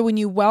 So when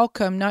you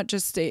welcome,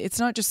 it's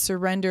not just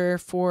surrender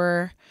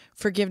for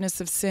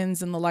forgiveness of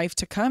sins in the life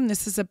to come.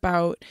 This is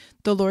about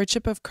the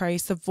Lordship of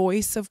Christ, the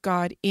voice of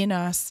God in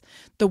us,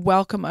 the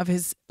welcome of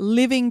his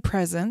living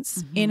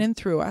presence in and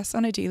through us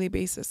on a daily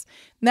basis.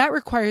 And that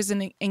requires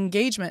an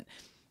engagement.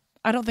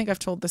 I don't think I've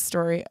told this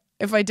story.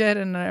 If I did,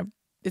 and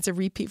it's a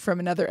repeat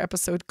from another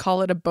episode,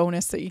 call it a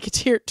bonus that you could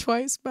hear it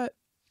twice, but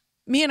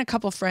me and a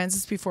couple friends,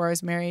 this is before I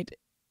was married,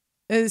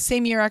 the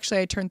same year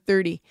actually I turned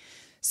 30.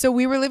 So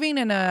we were living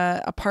in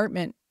an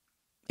apartment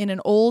in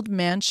an old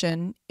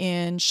mansion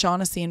in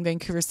Shaughnessy in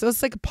Vancouver. So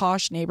it's like a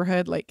posh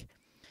neighborhood, like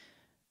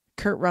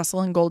Kurt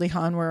Russell and Goldie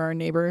Hawn were our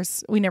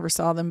neighbors. We never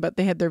saw them, but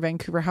they had their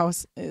Vancouver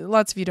house.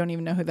 Lots of you don't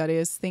even know who that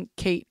is. Think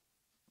Kate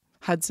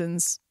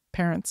Hudson's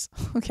parents.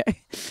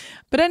 Okay.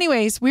 But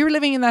anyways, we were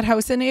living in that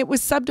house and it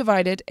was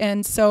subdivided.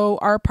 And so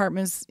our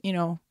apartment's,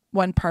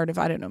 one part of,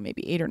 I don't know,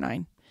 maybe 8 or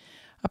 9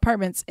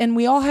 apartments, and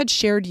we all had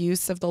shared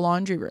use of the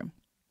laundry room.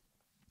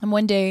 And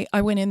one day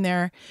I went in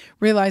there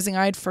realizing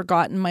I had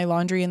forgotten my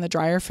laundry in the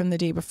dryer from the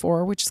day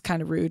before, which is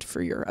kind of rude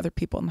for your other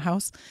people in the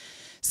house.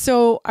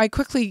 So I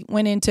quickly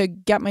went in to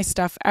get my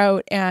stuff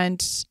out,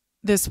 and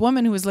this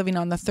woman who was living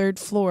on the 3rd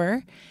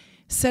floor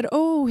said,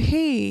 "Oh,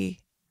 hey,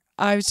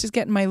 I was just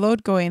getting my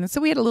load going." And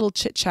so we had a little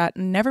chit chat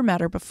and never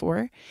met her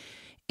before.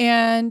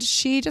 And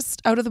she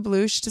just, out of the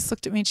blue, she just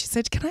looked at me and she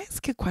said, "Can I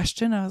ask a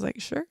question?" I was like,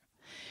 "Sure."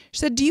 She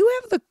said, "Do you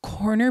have the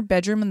corner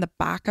bedroom in the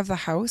back of the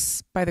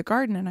house by the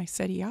garden?" And I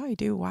said, "Yeah, I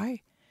do.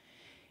 Why?"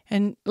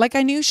 And like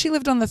I knew she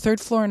lived on the 3rd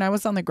floor and I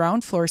was on the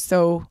ground floor.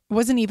 So it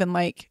wasn't even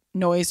like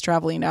noise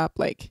traveling up.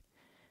 Like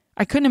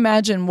I couldn't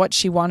imagine what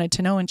she wanted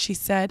to know. And she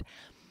said,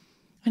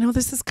 "I know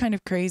this is kind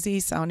of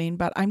crazy sounding,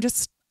 but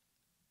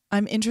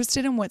I'm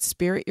interested in what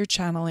spirit you're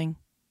channeling."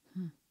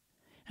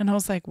 And I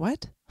was like,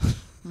 "What?"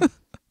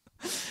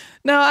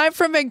 No, I'm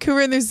from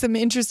Vancouver and there's some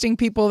interesting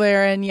people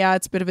there. And yeah,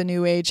 it's a bit of a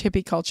new age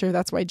hippie culture.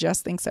 That's why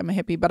Jess thinks I'm a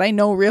hippie, but I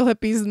know real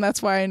hippies and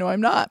that's why I know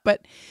I'm not.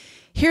 But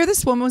here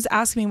this woman was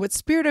asking me what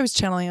spirit I was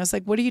channeling. I was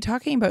like, what are you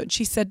talking about? And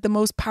she said the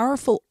most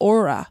powerful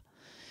aura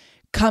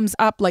comes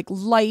up like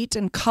light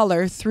and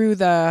color through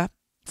the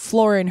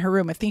floor in her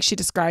room. I think she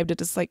described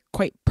it as like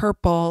quite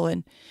purple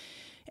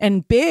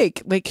and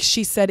big. Like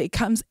she said, it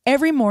comes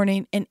every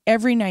morning and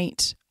every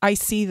night. I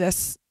see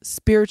this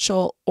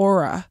spiritual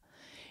aura.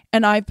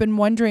 And I've been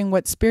wondering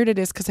what spirit it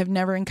is because I've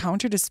never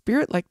encountered a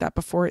spirit like that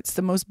before. It's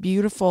the most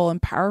beautiful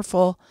and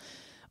powerful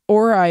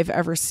aura I've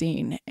ever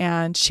seen.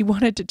 And she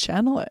wanted to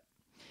channel it.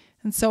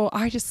 And so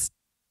I just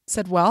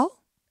said, well,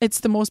 it's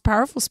the most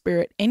powerful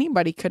spirit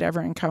anybody could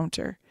ever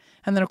encounter.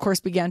 And then, of course,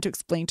 began to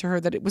explain to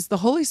her that it was the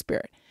Holy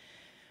Spirit.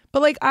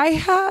 But like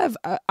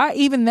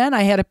even then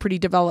I had a pretty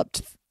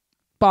developed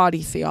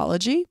body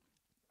theology.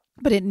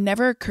 But it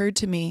never occurred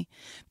to me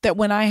that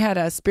when I had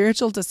a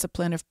spiritual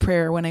discipline of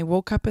prayer, when I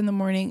woke up in the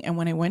morning and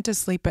when I went to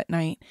sleep at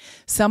night,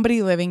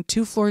 somebody living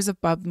 2 floors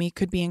above me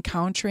could be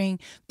encountering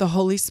the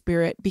Holy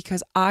Spirit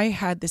because I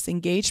had this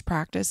engaged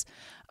practice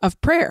of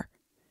prayer,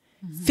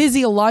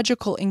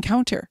 physiological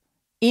encounter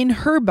in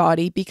her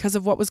body because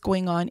of what was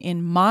going on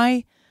in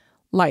my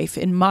life,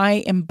 in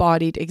my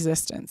embodied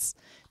existence,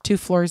 2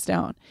 floors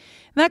down.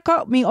 And that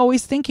got me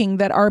always thinking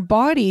that our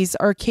bodies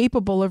are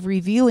capable of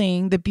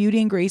revealing the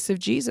beauty and grace of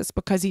Jesus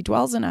because he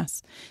dwells in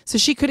us. So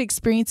she could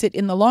experience it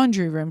in the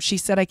laundry room. She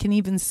said, I can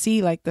even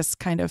see like this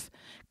kind of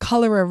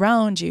color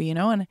around you, you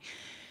know? And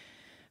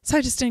so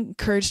I just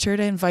encouraged her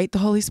to invite the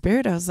Holy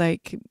Spirit. I was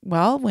like,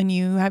 well, when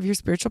you have your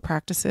spiritual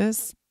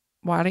practices,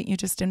 why don't you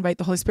just invite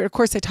the Holy Spirit? Of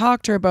course, I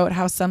talked to her about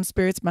how some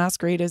spirits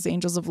masquerade as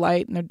angels of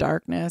light and their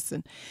darkness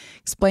and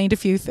explained a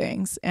few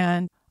things.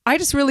 And I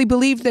just really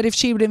believed that if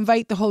she would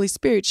invite the Holy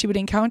Spirit, she would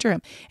encounter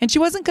him. And she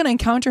wasn't going to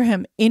encounter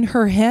him in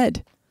her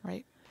head.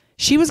 Right.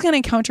 She was going to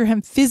encounter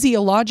him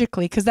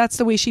physiologically because that's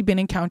the way she'd been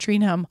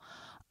encountering him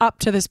up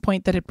to this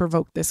point that had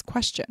provoked this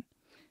question.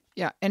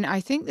 Yeah. And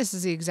I think this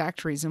is the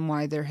exact reason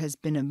why there has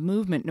been a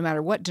movement, no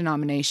matter what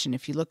denomination.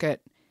 If you look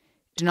at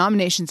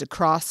denominations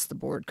across the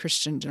board,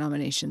 Christian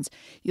denominations,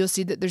 you'll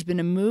see that there's been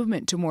a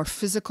movement to more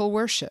physical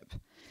worship.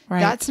 Right.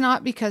 That's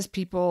not because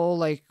people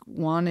like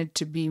wanted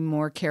to be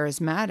more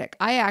charismatic.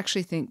 I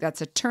actually think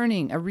that's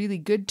a really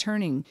good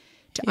turning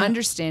to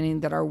understanding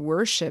that our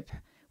worship,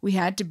 we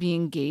had to be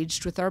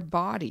engaged with our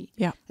body.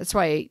 Yeah. That's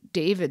why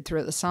David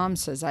throughout the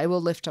Psalms says, I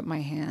will lift up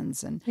my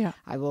hands and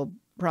I will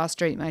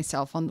prostrate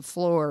myself on the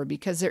floor,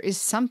 because there is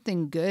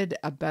something good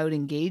about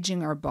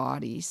engaging our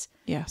bodies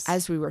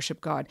as we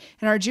worship God.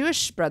 And our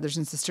Jewish brothers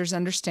and sisters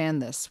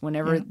understand this.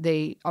 Whenever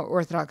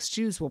Orthodox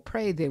Jews will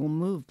pray, they will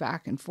move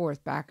back and forth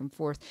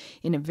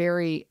in a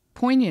very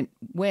poignant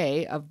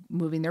way of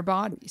moving their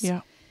bodies.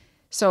 Yeah.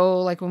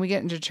 So like when we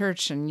get into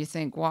church and you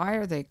think, why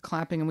are they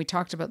clapping? And we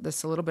talked about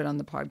this a little bit on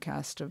the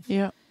podcast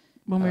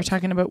when we were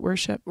talking about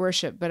worship.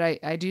 But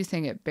I do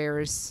think it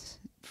bears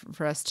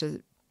for us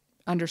to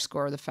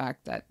underscore the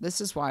fact that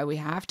this is why we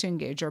have to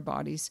engage our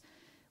bodies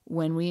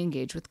when we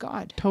engage with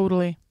God.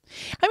 Totally.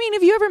 I mean,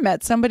 have you ever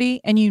met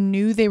somebody and you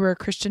knew they were a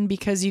Christian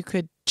because you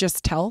could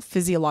just tell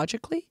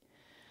physiologically?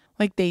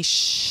 Like they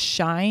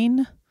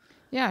shine?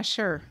 Yeah,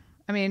 sure.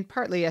 I mean,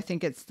 partly I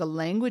think it's the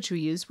language we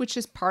use, which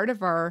is part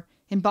of our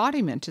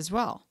embodiment as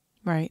well.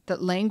 Right.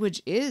 That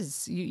language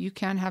is, you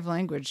can have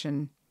language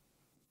and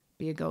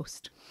be a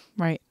ghost.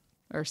 Right.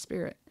 Or a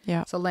spirit.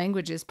 Yeah. So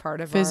language is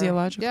part of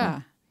physiological.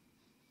 Yeah.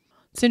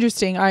 It's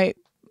interesting.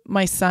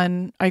 My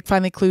son, I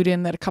finally clued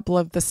in that a couple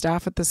of the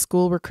staff at the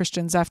school were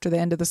Christians after the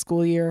end of the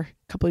school year.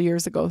 A couple of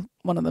years ago,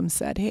 one of them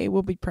said, hey,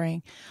 we'll be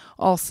praying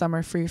all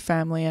summer for your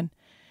family. And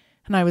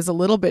I was a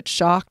little bit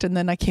shocked. And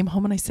then I came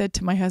home and I said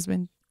to my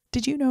husband,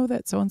 did you know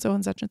that so-and-so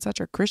and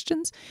such are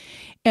Christians?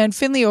 And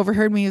Finley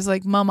overheard me. He was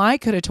like, Mom, I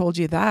could have told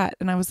you that.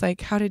 And I was like,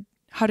 how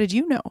did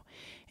you know?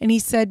 And he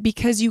said,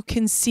 because you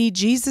can see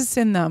Jesus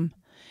in them.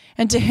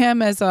 And to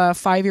him, as a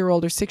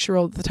 5-year-old or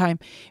 6-year-old at the time,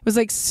 it was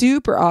like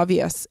super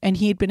obvious. And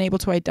he'd been able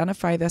to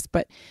identify this.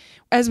 But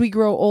as we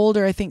grow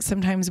older, I think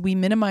sometimes we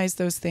minimize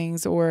those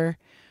things, or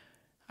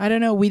I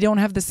don't know, we don't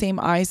have the same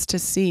eyes to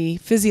see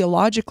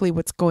physiologically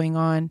what's going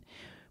on.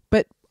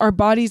 But our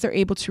bodies are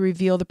able to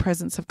reveal the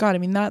presence of God. I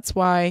mean, that's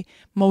why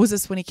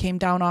Moses, when he came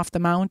down off the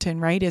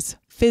mountain, right, his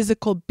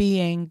physical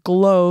being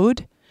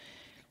glowed.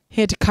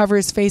 He had to cover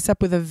his face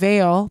up with a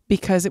veil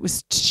because it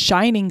was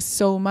shining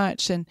so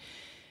much. And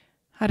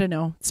I don't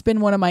know, it's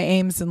been one of my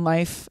aims in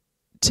life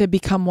to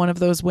become one of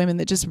those women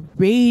that just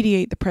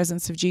radiate the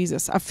presence of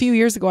Jesus. A few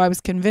years ago, I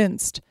was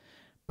convinced,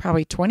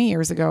 probably 20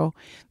 years ago,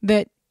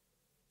 that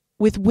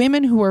with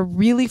women who are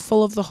really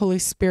full of the Holy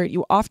Spirit,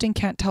 you often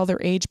can't tell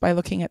their age by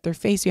looking at their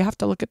face. You have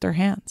to look at their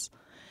hands.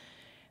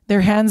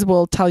 Their hands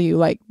will tell you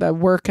like the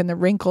work and the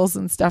wrinkles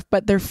and stuff,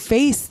 but their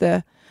face,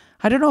 I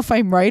don't know if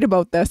I'm right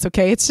about this,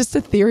 okay? It's just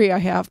a theory I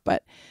have,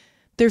 but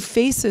their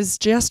faces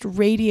just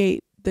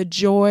radiate the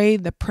joy,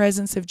 the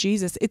presence of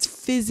Jesus. It's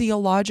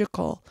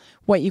physiological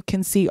what you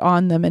can see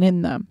on them and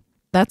in them.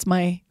 That's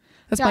my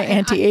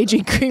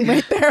anti-aging cream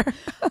right there.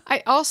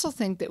 I also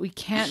think that we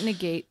can't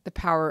negate the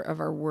power of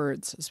our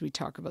words as we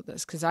talk about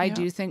this, because I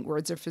do think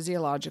words are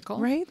physiological.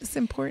 Right? It's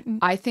important.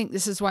 I think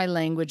this is why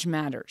language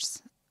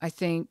matters. I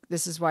think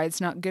this is why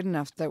it's not good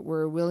enough that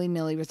we're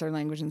willy-nilly with our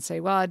language and say,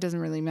 well, it doesn't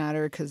really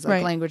matter because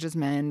Right. language is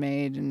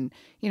man-made. And,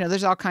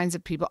 there's all kinds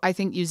of people, I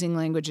think, using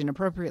language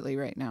inappropriately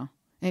right now.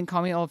 And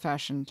call me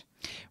old-fashioned.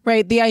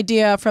 Right. The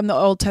idea from the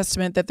Old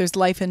Testament that there's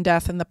life and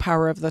death in the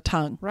power of the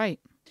tongue. Right.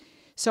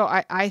 So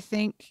I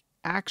think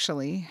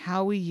actually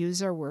how we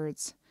use our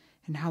words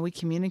and how we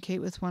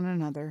communicate with one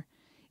another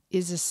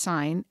is a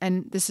sign,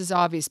 and this is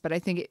obvious, but I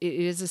think it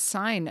is a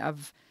sign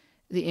of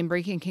the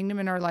inbreaking kingdom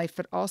in our life,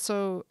 but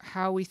also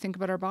how we think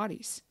about our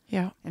bodies.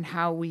 Yeah. And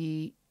how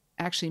we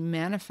actually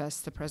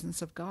manifest the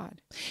presence of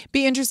God.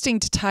 Be interesting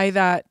to tie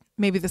that,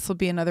 maybe this will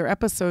be another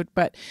episode,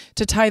 but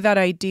to tie that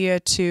idea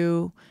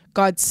to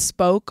God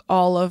spoke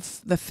all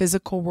of the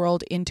physical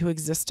world into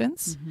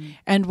existence. Mm-hmm.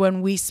 And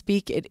when we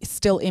speak, it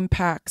still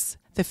impacts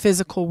the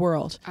physical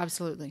world.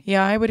 Absolutely.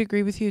 Yeah, I would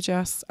agree with you,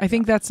 Jess. I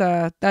think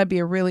that'd be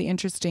a really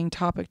interesting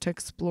topic to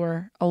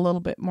explore a little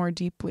bit more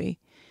deeply.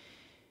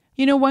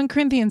 1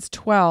 Corinthians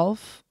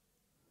 12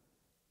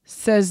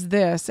 says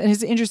this, and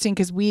it's interesting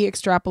because we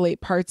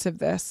extrapolate parts of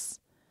this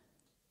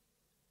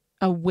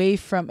away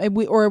from,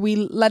 we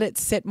let it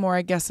sit more,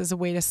 I guess, is a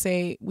way to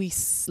say we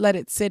let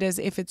it sit as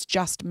if it's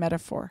just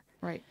metaphor.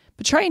 Right.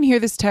 But try and hear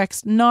this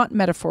text not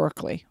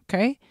metaphorically,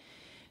 okay?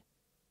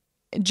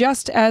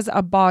 Just as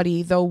a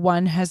body, though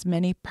one has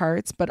many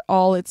parts, but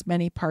all its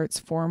many parts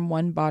form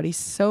one body,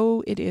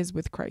 so it is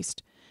with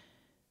Christ.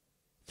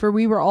 For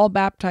we were all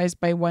baptized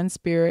by one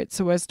Spirit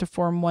so as to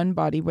form one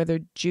body, whether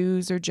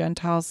Jews or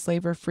Gentiles,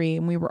 slave or free,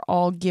 and we were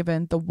all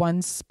given the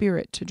one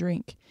Spirit to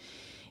drink.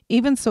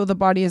 Even so, the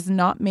body is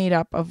not made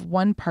up of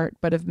one part,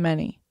 but of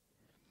many.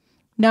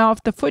 Now,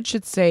 if the foot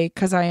should say,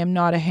 because I am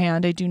not a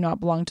hand, I do not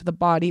belong to the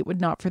body, it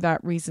would not for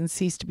that reason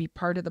cease to be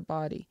part of the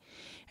body.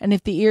 And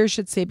if the ear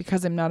should say,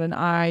 because I'm not an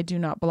eye, I do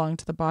not belong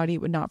to the body,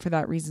 it would not for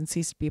that reason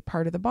cease to be a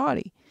part of the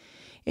body.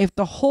 If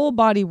the whole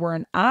body were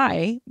an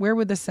eye, where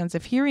would the sense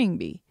of hearing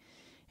be?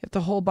 If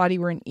the whole body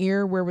were an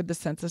ear, where would the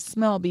sense of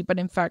smell be? But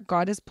in fact,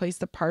 God has placed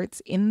the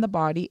parts in the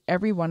body,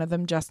 every one of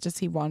them, just as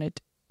he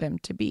wanted them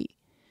to be.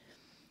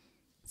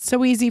 It's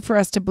so easy for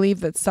us to believe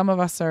that some of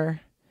us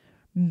are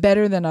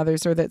better than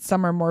others, or that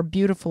some are more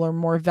beautiful or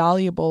more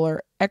valuable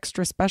or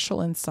extra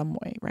special in some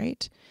way,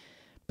 right?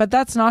 But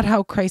that's not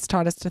how Christ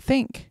taught us to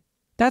think.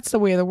 That's the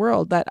way of the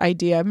world, that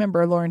idea.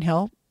 Remember Lauryn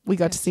Hill? We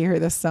got to see her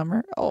this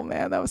summer. Oh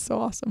man, that was so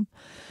awesome.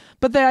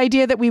 But the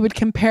idea that we would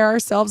compare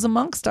ourselves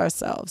amongst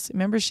ourselves.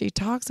 Remember, she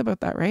talks about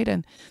that, right?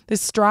 And this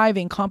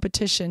striving,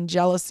 competition,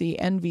 jealousy,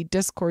 envy,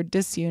 discord,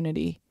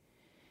 disunity.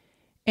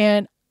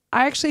 And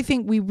I actually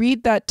think we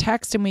read that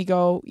text and we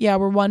go, yeah,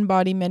 we're one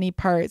body, many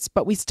parts,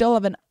 but we still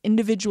have an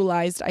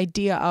individualized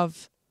idea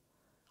of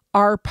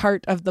our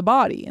part of the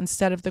body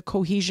instead of the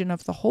cohesion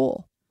of the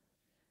whole.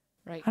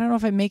 Right. I don't know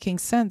if I'm making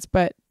sense,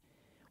 but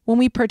when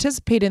we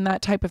participate in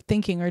that type of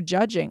thinking or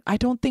judging, I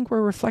don't think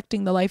we're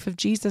reflecting the life of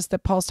Jesus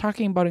that Paul's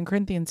talking about in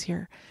Corinthians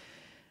here.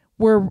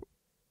 We're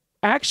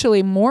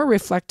actually more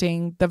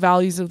reflecting the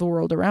values of the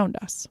world around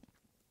us.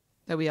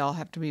 That we all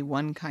have to be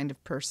one kind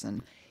of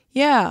person.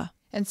 Yeah.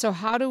 And so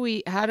how do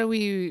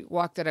we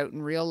walk that out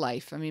in real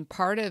life? I mean,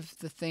 part of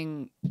the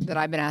thing that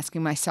I've been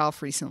asking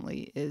myself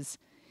recently is,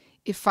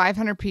 if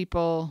 500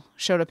 people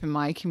showed up in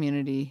my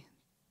community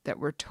that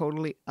were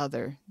totally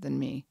other than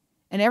me,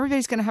 and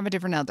everybody's going to have a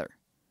different other.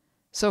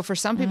 So for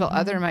some people,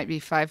 other might be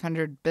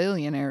 500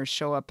 billionaires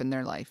show up in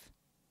their life.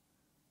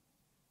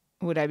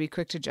 Would I be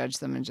quick to judge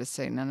them and just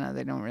say, no,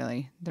 they're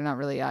not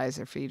really eyes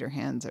or feet or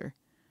hands? Or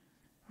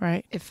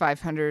right. If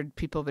 500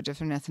 people of a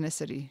different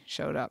ethnicity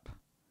showed up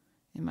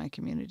in my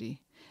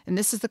community. And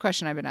this is the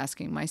question I've been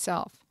asking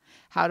myself.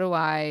 How do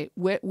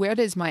what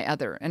is my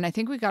other? And I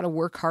think we got to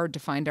work hard to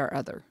find our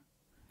other.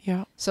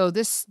 Yeah. So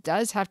this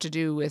does have to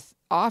do with,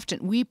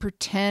 often we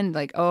pretend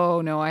like, oh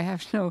no, I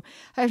have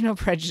no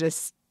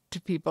prejudice to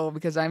people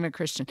because I'm a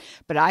Christian.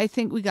 But I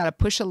think we got to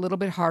push a little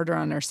bit harder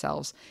on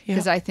ourselves,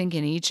 because I think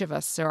in each of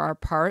us there are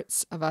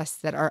parts of us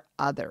that are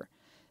other,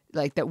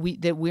 like that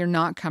we're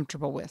not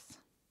comfortable with.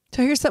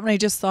 So here's something I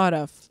just thought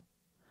of.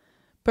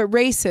 But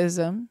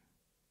racism,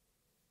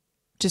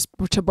 just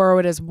to borrow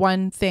it as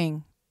one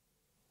thing.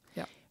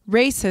 Yeah.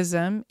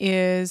 Racism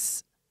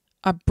is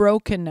a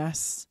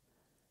brokenness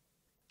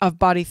of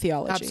body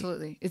theology.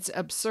 Absolutely. It's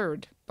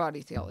absurd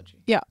body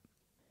theology. Yeah.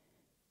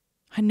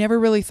 I never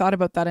really thought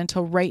about that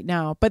until right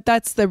now, but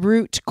that's the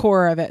root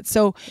core of it.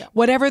 So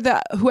whoever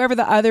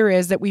the other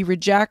is that we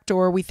reject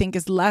or we think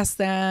is less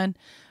than,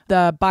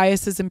 the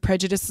biases and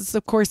prejudices,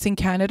 of course, in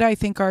Canada, I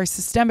think our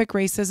systemic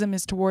racism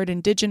is toward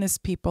Indigenous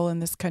people in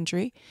this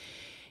country.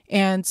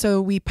 And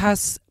so we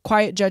pass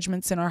quiet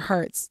judgments in our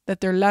hearts that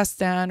they're less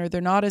than, or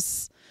they're not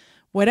as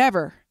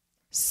whatever,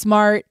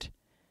 smart,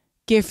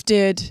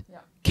 gifted,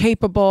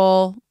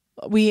 capable.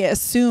 We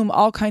assume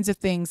all kinds of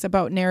things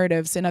about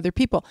narratives in other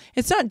people.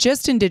 It's not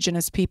just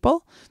Indigenous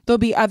people. There'll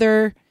be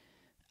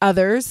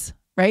others,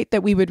 right,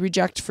 that we would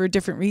reject for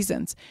different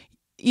reasons.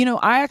 You know,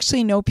 I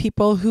actually know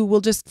people who will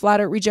just flat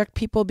out reject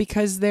people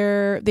because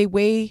they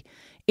weigh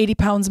 80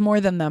 pounds more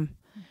than them.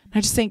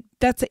 I just think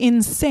that's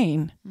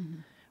insane. Mm-hmm.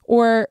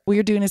 Or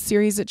we're doing a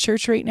series at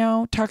church right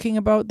now talking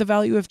about the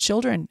value of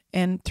children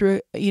and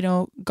through,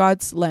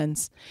 God's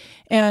lens.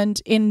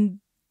 And in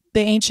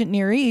the ancient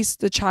Near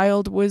East, the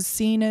child was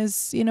seen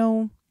as,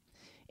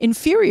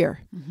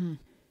 inferior,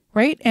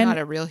 right? And not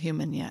a real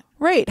human yet.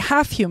 Right,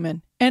 half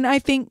human. And I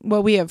think,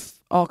 we have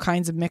all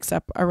kinds of mix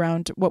up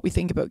around what we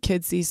think about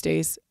kids these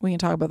days. We can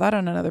talk about that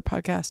on another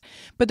podcast.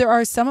 But there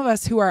are some of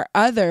us who are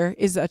other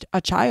is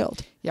a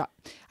child. Yeah.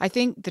 I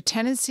think the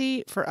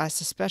tendency for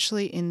us,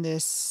 especially in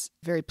this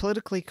very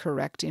politically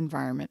correct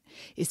environment,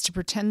 is to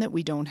pretend that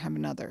we don't have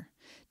another.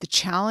 The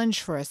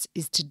challenge for us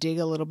is to dig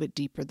a little bit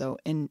deeper, though,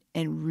 and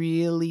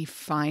really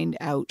find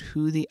out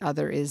who the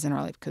other is in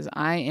our life. Because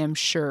I am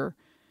sure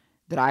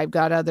that I've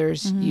got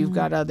others, you've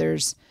got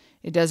others.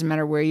 It doesn't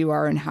matter where you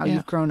are and how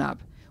you've grown up.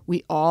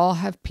 We all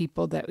have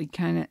people that we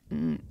kind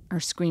of are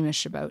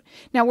squeamish about.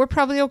 Now, we're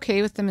probably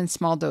okay with them in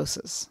small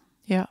doses.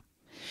 Yeah.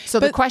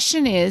 So the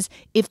question is,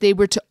 if they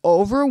were to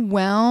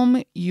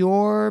overwhelm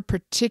your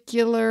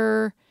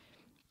particular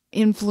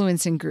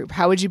influencing group,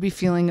 how would you be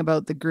feeling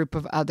about the group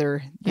of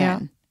other then?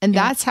 Yeah. And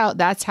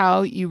that's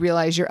how you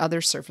realize your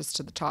other surface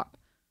to the top.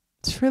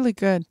 It's really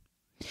good.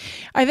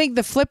 I think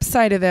the flip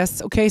side of this,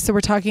 okay, so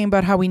we're talking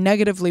about how we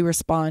negatively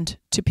respond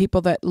to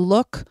people that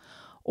look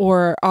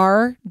or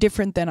are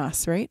different than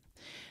us, right?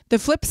 The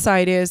flip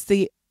side is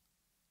the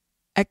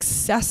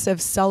excessive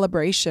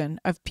celebration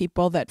of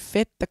people that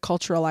fit the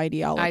cultural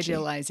ideology.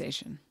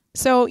 Idealization.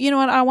 So, you know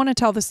what? I want to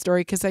tell this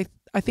story because I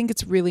think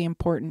it's really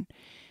important.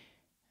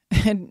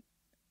 And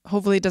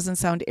hopefully it doesn't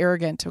sound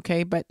arrogant,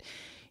 okay? But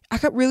I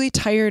got really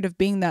tired of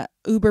being that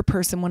Uber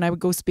person when I would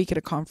go speak at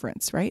a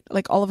conference, right?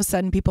 Like all of a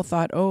sudden people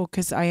thought, oh,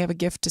 because I have a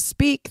gift to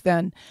speak,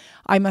 then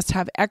I must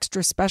have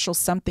extra special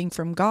something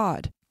from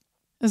God.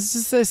 It's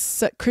just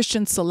this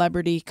Christian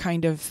celebrity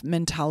kind of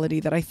mentality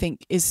that I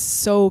think is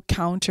so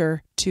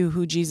counter to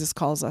who Jesus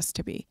calls us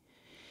to be.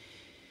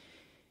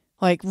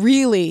 Like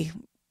really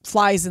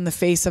flies in the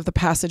face of the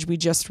passage we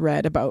just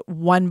read about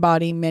one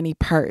body, many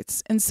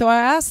parts. And so I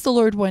asked the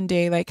Lord one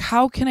day, like,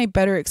 how can I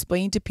better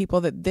explain to people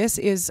that this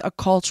is a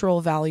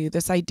cultural value,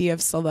 this idea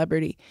of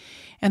celebrity,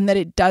 and that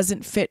it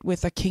doesn't fit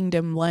with a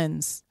kingdom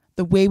lens?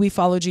 The way we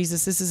follow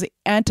Jesus, this is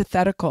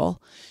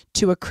antithetical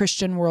to a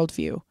Christian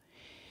worldview.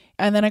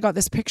 And then I got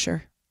this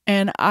picture,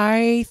 and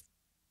I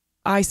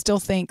still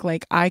think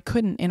like I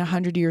couldn't in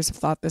 100 years have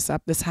thought this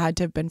up. This had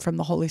to have been from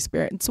the Holy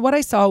Spirit. And so what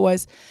I saw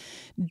was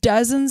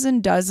dozens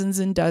and dozens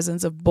and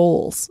dozens of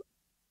bowls,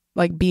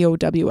 like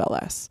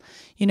BOWLS,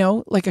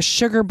 like a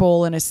sugar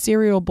bowl and a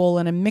cereal bowl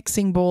and a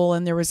mixing bowl.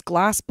 And there was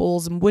glass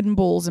bowls and wooden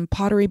bowls and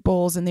pottery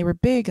bowls, and they were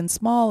big and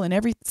small and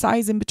every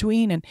size in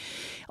between. And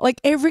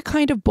like every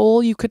kind of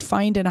bowl you could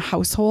find in a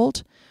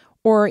household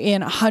or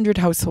in 100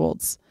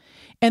 households.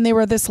 And they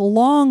were this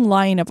long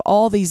line of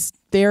all these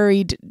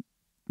varied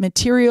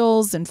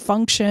materials and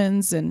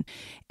functions. And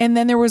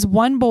then there was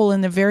one bowl in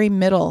the very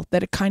middle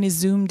that it kind of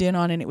zoomed in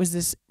on. And it was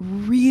this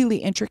really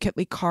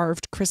intricately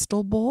carved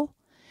crystal bowl.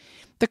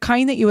 The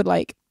kind that you would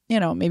like,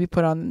 maybe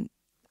put on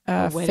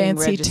a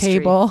fancy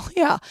table.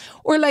 Yeah.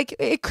 Or like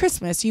at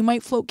Christmas, you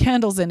might float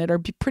candles in it or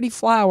pretty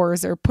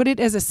flowers or put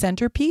it as a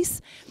centerpiece.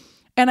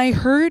 And I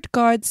heard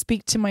God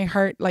speak to my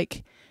heart,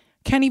 like,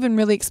 can't even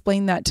really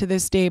explain that to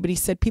this day, but he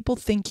said, people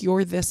think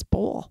you're this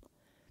bowl.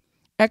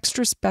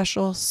 Extra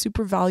special,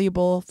 super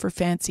valuable for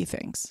fancy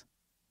things.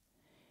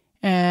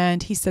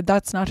 And he said,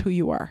 that's not who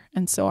you are.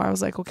 And so I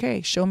was like,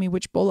 okay, show me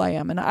which bowl I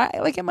am. And I,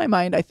 like in my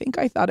mind, I think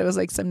I thought it was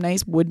like some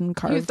nice wooden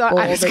carved you thought, bowl.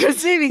 I was going to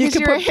say, because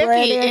you're a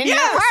hippie in your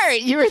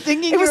heart. You were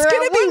thinking it was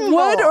going to be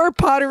wood bowl. or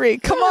pottery.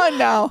 Come on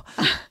now.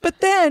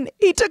 But then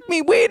he took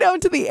me way down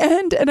to the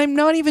end, and I'm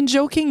not even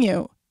joking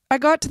you. I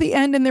got to the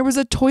end and there was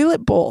a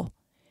toilet bowl.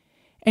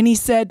 And he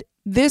said,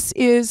 this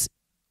is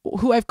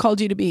who I've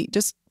called you to be.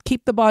 Just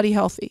keep the body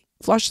healthy.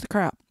 Flush the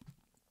crap.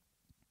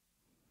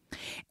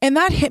 And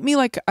that hit me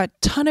like a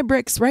ton of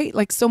bricks, right?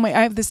 Like, so I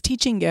have this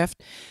teaching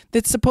gift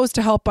that's supposed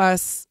to help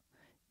us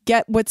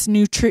get what's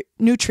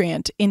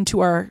nutrient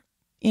into our,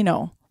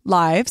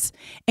 lives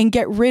and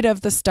get rid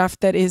of the stuff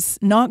that is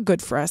not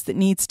good for us that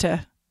needs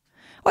to,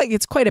 like,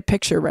 it's quite a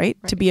picture, right?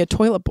 To be a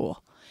toilet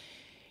bowl.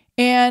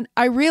 And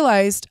I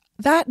realized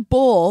that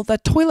bowl,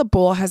 that toilet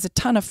bowl has a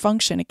ton of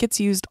function. It gets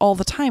used all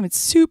the time. It's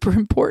super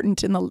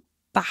important in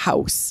the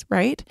house,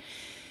 right?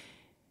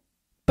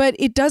 But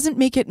it doesn't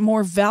make it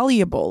more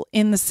valuable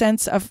in the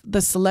sense of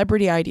the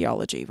celebrity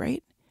ideology,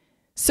 right?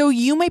 So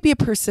you might be a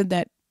person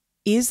that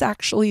is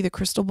actually the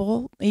crystal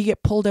bowl. You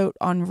get pulled out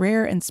on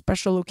rare and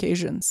special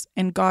occasions,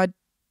 and God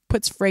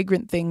puts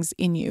fragrant things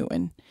in you,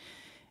 and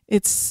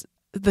it's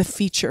the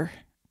feature,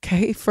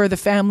 okay, for the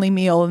family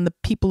meal and the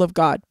people of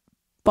God.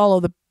 Follow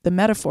the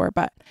metaphor.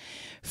 But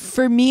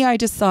for me, I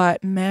just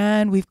thought,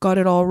 man, we've got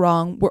it all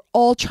wrong. We're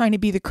all trying to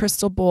be the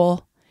crystal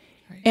bowl.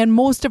 Right. And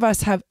most of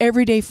us have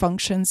everyday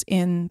functions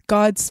in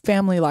God's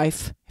family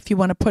life, if you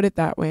want to put it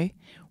that way.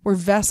 We're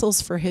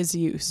vessels for his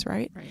use,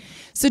 right?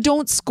 So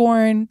don't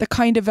scorn the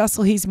kind of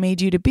vessel he's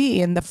made you to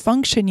be and the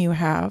function you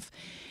have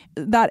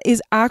that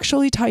is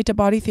actually tied to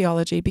body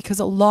theology, because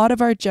a lot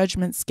of our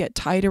judgments get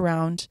tied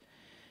around,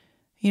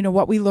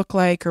 what we look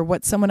like or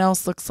what someone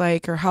else looks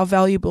like or how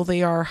valuable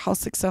they are, how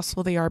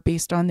successful they are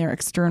based on their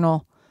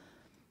external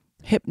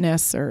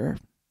hipness or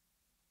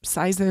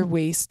size of their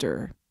waist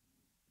or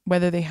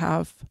whether they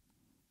have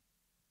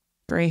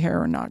gray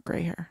hair or not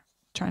gray hair.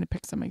 Trying to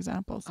pick some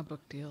examples. A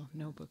book deal,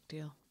 no book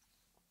deal.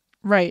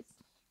 Right.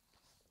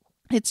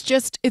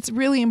 It's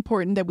really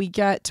important that we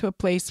get to a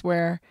place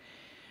where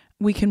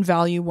we can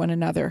value one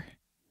another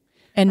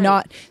and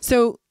not,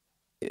 so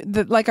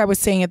like I was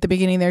saying at the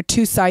beginning, there are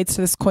two sides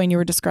to this coin you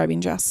were describing,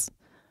 Jess.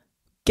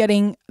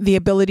 Getting the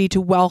ability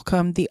to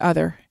welcome the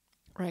other.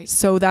 Right.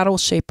 So that'll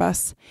shape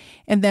us.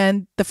 And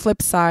then the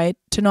flip side,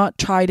 to not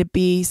try to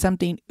be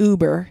something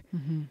uber,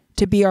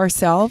 to be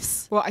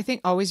ourselves. Well, I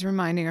think always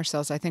reminding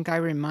ourselves, I think I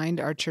remind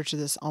our church of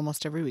this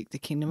almost every week. The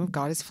kingdom of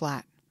God is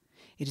flat.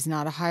 It is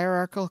not a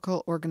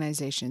hierarchical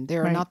organization.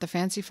 There are not the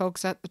fancy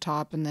folks at the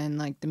top and then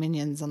like the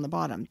minions on the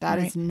bottom. That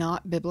is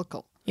not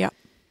biblical. Yeah.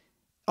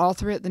 All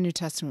throughout the New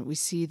Testament, we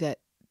see that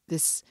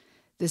this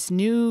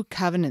new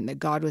covenant that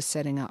God was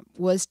setting up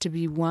was to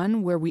be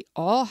one where we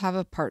all have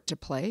a part to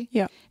play,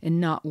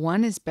 and not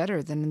one is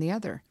better than the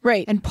other.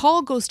 Right. And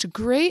Paul goes to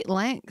great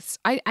lengths.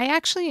 I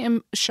actually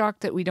am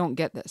shocked that we don't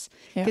get this.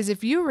 Because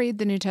if you read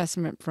the New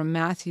Testament from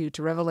Matthew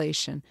to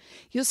Revelation,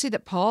 you'll see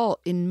that Paul,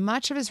 in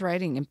much of his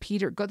writing, and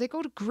Peter, they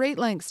go to great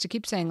lengths to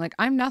keep saying, like,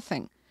 I'm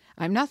nothing.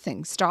 I'm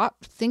nothing.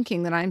 Stop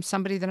thinking that I'm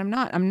somebody that I'm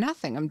not. I'm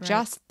nothing. I'm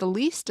just the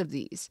least of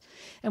these.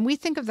 And we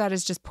think of that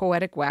as just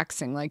poetic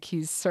waxing, like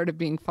he's sort of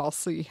being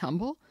falsely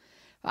humble.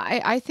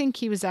 I think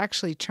he was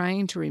actually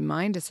trying to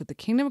remind us that the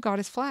kingdom of God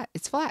is flat.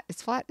 It's flat.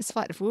 It's flat. It's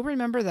flat. If we'll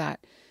remember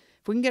that,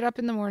 if we can get up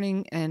in the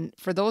morning, and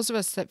for those of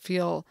us that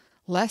feel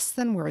less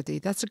than worthy,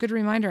 that's a good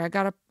reminder. I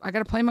gotta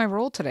play my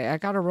role today. I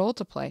got a role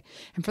to play.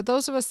 And for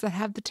those of us that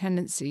have the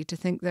tendency to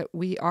think that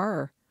we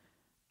are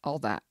all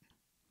that.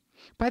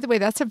 By the way,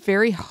 that's a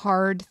very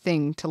hard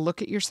thing to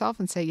look at yourself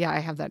and say, yeah, I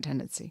have that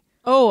tendency.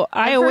 Oh,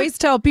 I always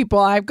tell people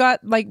I've got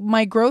like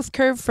my growth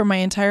curve for my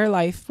entire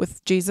life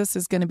with Jesus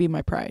is going to be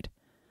my pride.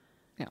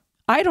 Yeah.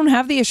 I don't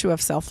have the issue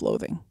of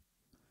self-loathing.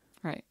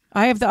 Right.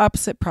 I have the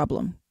opposite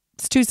problem.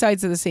 It's two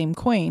sides of the same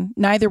coin.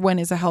 Neither one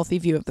is a healthy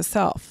view of the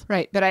self.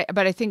 Right. But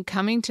I think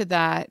coming to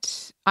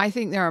that, I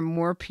think there are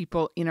more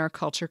people in our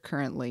culture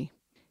currently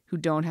who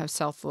don't have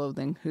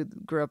self-loathing, who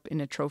grew up in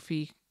a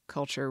trophy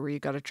culture where you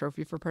got a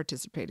trophy for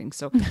participating.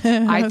 So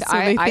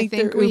I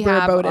think we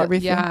have about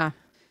everything. Yeah.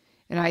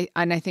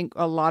 And I think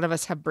a lot of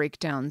us have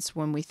breakdowns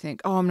when we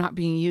think, oh, I'm not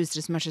being used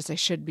as much as I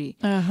should be.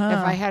 If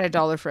I had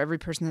 $1 for every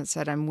person that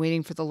said, I'm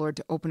waiting for the Lord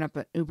to open up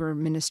an Uber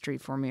ministry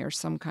for me or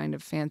some kind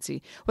of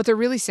fancy, what they're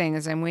really saying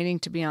is I'm waiting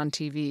to be on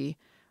TV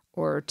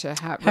or to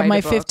have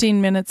my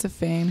 15 minutes of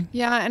fame.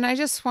 Yeah. And I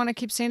just want to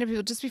keep saying to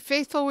people, just be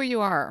faithful where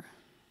you are.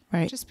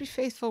 Right. Just be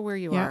faithful where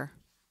you are.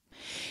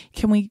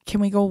 Can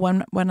we go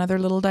one other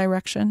little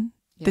direction?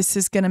 Yeah. This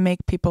is going to make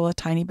people a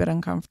tiny bit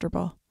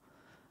uncomfortable.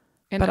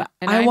 But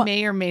I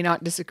may or may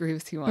not disagree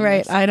with you on this.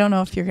 Right. I don't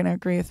know if you're going to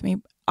agree with me.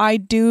 I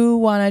do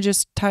want to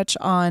just touch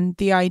on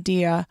the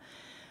idea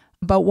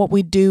about what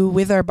we do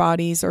with our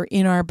bodies or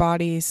in our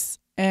bodies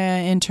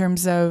in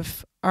terms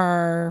of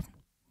our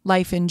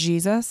life in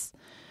Jesus.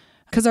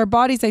 Because our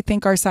bodies, I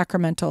think, are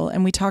sacramental.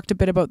 And we talked a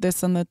bit about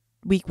this on the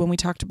week when we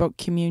talked about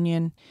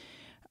communion.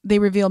 They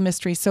reveal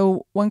mystery.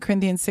 So 1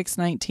 Corinthians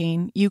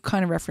 6:19, you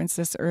kind of referenced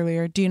this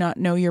earlier. Do you not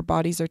know your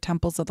bodies are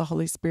temples of the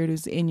Holy Spirit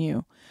who's in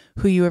you,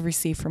 who you have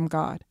received from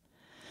God?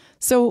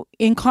 So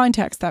in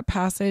context, that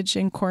passage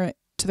in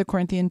to the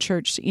Corinthian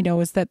church,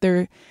 is that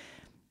the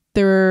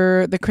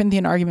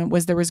Corinthian argument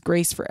was there was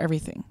grace for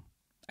everything.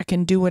 I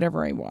can do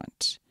whatever I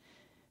want.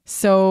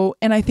 So,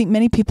 and I think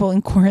many people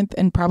in Corinth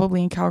and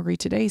probably in Calgary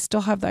today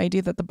still have the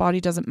idea that the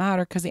body doesn't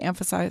matter because the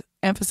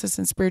emphasis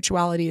in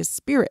spirituality is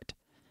spirit,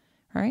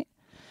 right?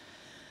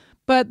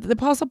 But the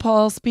Apostle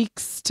Paul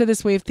speaks to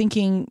this way of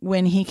thinking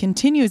when he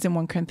continues in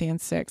 1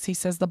 Corinthians 6. He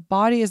says, the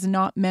body is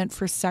not meant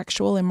for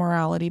sexual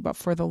immorality, but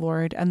for the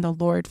Lord, and the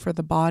Lord for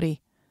the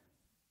body.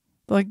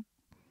 Like,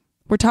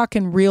 we're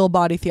talking real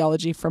body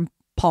theology from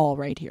Paul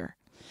right here.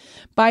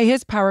 By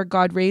his power,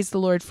 God raised the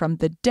Lord from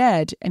the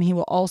dead, and he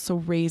will also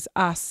raise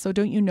us. So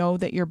don't you know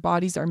that your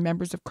bodies are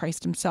members of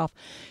Christ himself?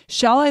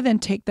 Shall I then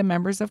take the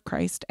members of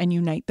Christ and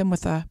unite them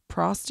with a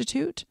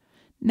prostitute?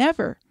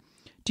 Never.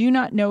 Do you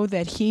not know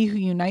that he who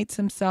unites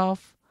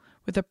himself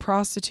with a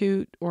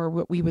prostitute, or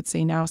what we would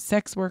say now,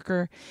 sex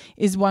worker,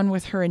 is one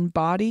with her in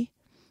body?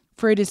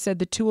 For it is said,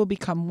 the two will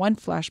become one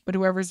flesh, but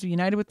whoever is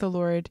united with the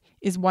Lord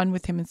is one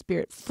with him in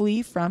spirit.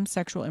 Flee from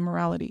sexual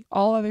immorality.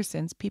 All other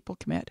sins people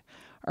commit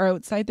are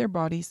outside their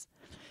bodies,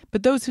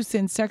 but those who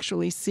sin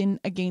sexually sin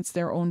against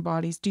their own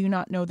bodies. Do you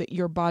not know that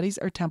your bodies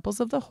are temples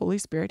of the Holy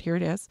Spirit? Here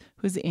it is,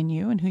 who is in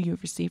you and who you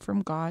have received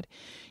from God.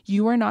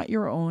 You are not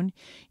your own.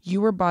 You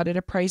were bought at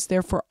a price.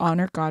 Therefore,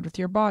 honor God with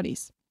your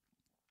bodies.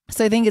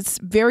 So I think it's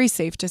very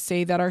safe to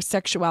say that our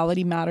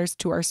sexuality matters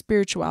to our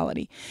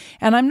spirituality.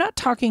 And I'm not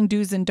talking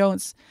do's and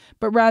don'ts,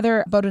 but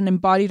rather about an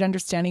embodied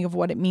understanding of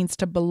what it means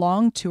to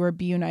belong to or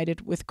be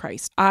united with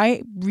Christ.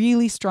 I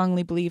really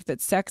strongly believe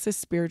that sex is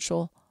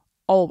spiritual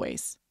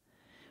always.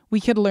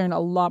 We could learn a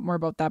lot more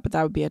about that, but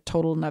that would be a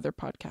total another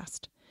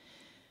podcast.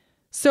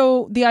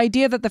 So the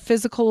idea that the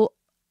physical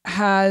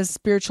has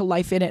spiritual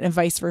life in it and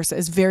vice versa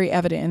is very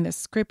evident in this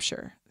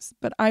scripture.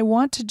 But I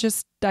want to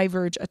just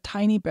diverge a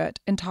tiny bit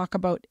and talk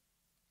about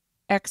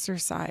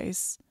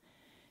exercise.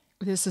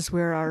 This is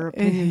where our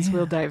opinions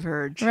will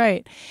diverge.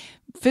 Right.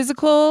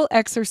 Physical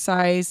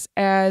exercise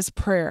as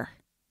prayer.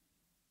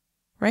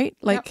 Right?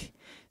 Like,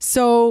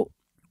 so,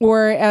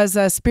 or as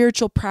a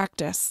spiritual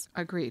practice.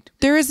 Agreed.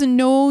 There is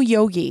no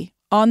yogi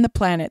on the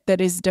planet that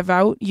is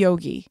devout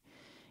yogi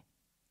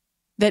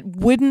that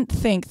wouldn't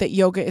think that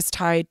yoga is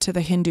tied to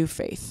the Hindu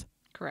faith.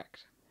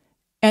 Correct.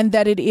 And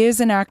that it is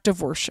an act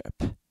of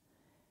worship.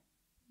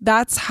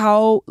 That's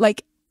how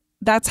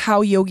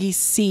yogis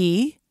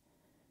see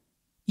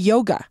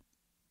yoga.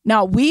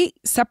 Now, we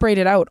separate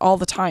it out all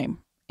the time.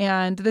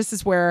 And this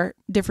is where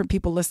different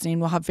people listening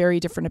will have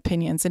very different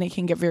opinions, and it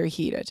can get very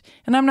heated.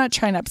 And I'm not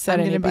trying to upset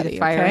anybody. Be the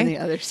fire okay? on the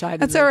other side.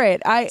 That's all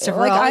right. I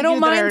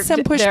don't mind some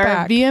pushback.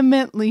 They're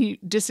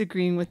vehemently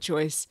disagreeing with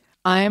Joyce.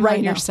 I am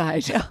on your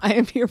side. I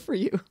am here for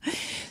you.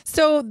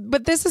 So,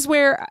 but this is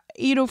where,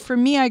 for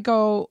me,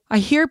 I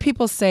hear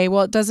people say,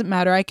 well, it doesn't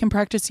matter. I can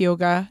practice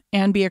yoga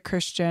and be a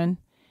Christian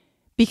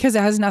because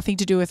it has nothing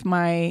to do with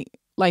my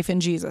life in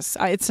Jesus.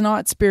 It's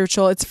not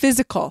spiritual. It's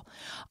physical.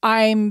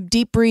 I'm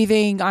deep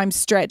breathing. I'm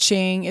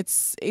stretching.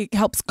 It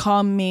helps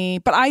calm me.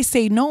 But I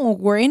say, no,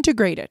 we're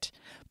integrated.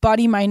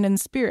 Body, mind, and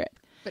spirit.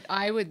 But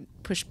I would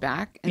push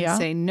back and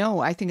say, no,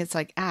 I think it's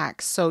like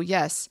Acts. So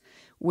yes,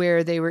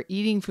 where they were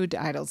eating food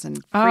to idols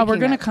and we're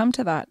going to come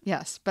to that.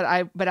 Yes, but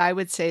I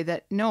would say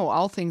that no,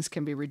 all things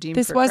can be redeemed.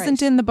 This wasn't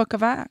Christ. In the book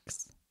of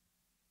Acts.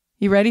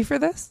 You ready for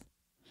this?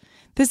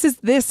 This is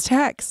this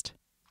text.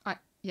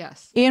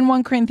 Yes. In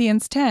 1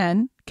 Corinthians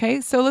 10.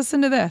 Okay, so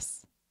listen to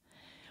this.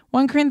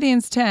 1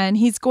 Corinthians 10,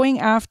 he's going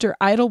after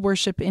idol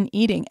worship in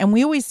eating. And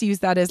we always use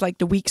that as like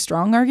the weak,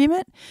 strong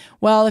argument.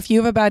 Well, if you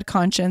have a bad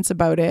conscience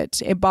about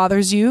it, it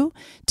bothers you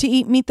to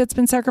eat meat that's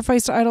been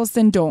sacrificed to idols,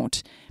 then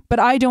don't. But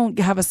I don't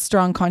have a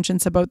strong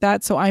conscience about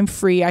that, so I'm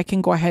free. I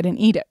can go ahead and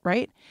eat it,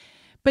 right?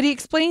 But he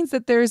explains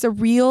that there's a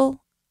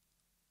real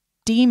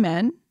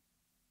demon.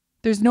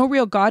 There's no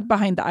real God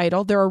behind the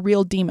idol. There are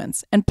real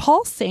demons. And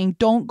Paul's saying,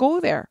 don't go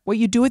there. What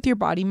you do with your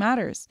body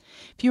matters.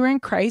 If you are in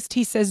Christ,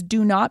 he says,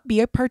 do not be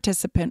a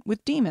participant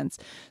with demons.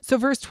 So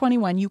verse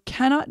 21, you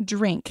cannot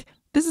drink.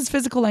 This is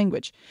physical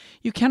language.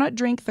 You cannot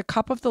drink the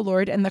cup of the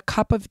Lord and the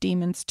cup of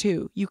demons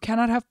too. You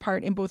cannot have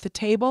part in both the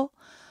table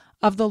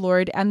of the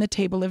Lord and the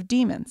table of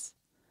demons.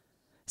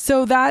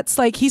 So that's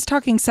like, he's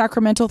talking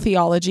sacramental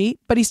theology,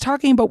 but he's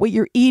talking about what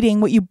you're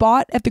eating, what you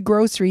bought at the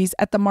groceries,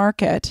 at the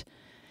market,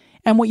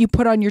 and what you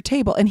put on your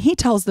table. And he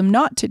tells them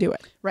not to do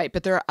it. Right.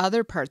 But there are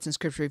other parts in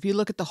Scripture. If you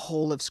look at the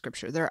whole of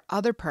Scripture, there are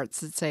other parts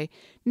that say,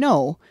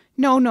 no.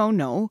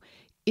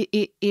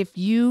 If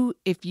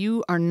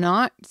you are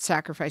not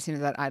sacrificing to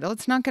that idol,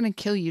 it's not going to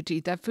kill you to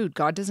eat that food.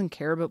 God doesn't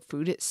care about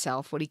food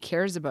itself. What he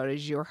cares about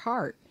is your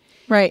heart.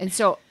 Right. And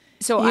so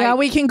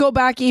we can go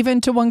back even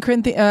to 2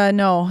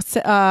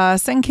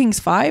 Kings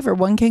 5 or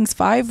 1 Kings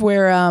 5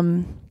 where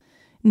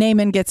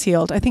Naaman gets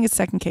healed. I think it's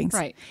 2 Kings.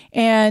 Right.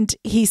 And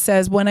he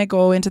says, when I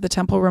go into the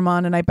temple,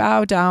 Ramon, and I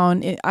bow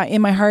down,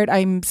 in my heart,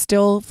 I'm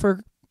still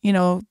for,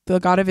 the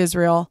God of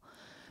Israel.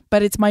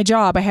 But it's my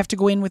job. I have to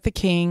go in with the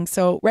king.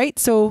 So, right.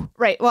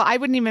 Well, I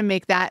wouldn't even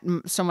make that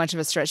so much of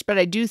a stretch. But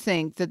I do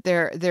think that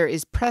there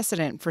is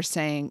precedent for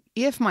saying,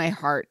 if my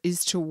heart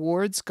is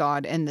towards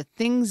God and the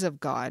things of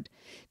God,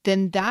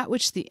 then that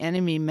which the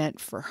enemy meant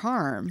for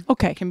harm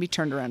can be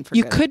turned around for good.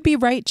 You could be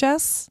right,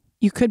 Jess.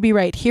 You could be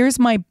right. Here's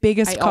my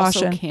biggest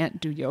caution. I also can't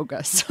do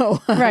yoga.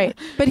 So right.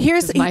 But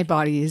here's my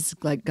body is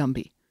like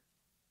Gumby.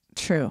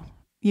 True.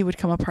 You would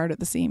come apart at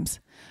the seams.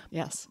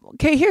 Yes.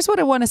 Okay, here's what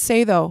I want to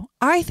say, though.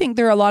 I think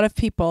there are a lot of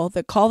people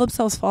that call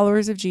themselves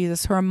followers of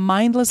Jesus who are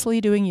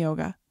mindlessly doing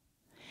yoga.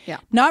 Yeah.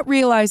 Not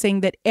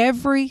realizing that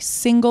every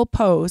single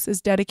pose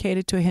is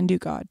dedicated to a Hindu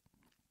god.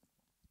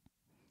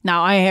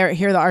 Now, I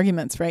hear the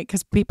arguments, right?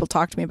 Because people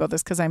talk to me about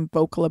this because I'm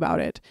vocal about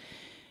it.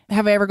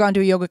 Have I ever gone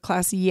to a yoga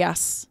class?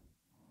 Yes.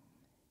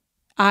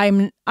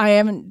 I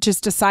haven't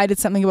just decided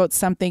something about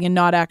something and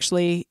not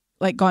actually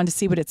gone to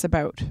see what it's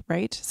about,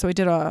 right? So I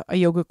did a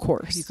yoga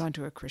course. Have you gone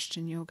to a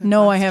Christian yoga?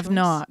 No, I have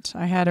not.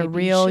 I had a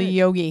real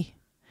yogi.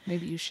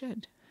 Maybe you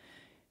should.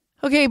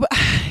 Okay, but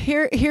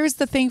here's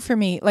the thing for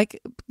me.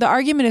 The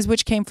argument is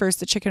which came first,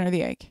 the chicken or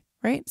the egg,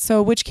 right?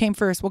 So which came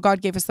first? Well,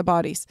 God gave us the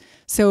bodies.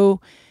 So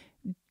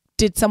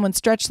did someone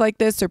stretch like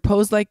this or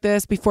pose like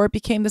this before it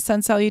became the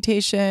sun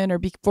salutation or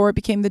before it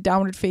became the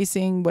downward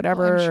facing,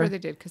 whatever? Well, I'm sure they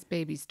did because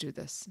babies do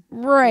this.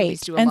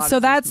 Right. And so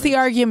that's the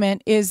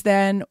argument is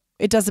then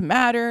it doesn't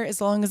matter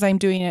as long as I'm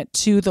doing it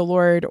to the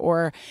Lord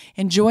or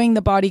enjoying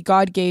the body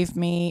God gave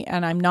me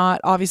and I'm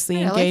not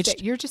obviously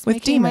engaged You're just with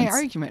making demons. my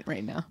argument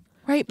right now.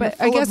 Right. But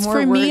I guess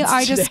for me,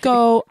 I just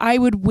go, I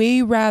would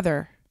way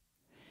rather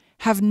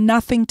have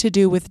nothing to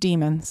do with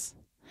demons.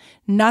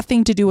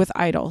 Nothing to do with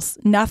idols,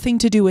 nothing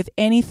to do with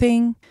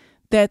anything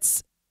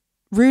that's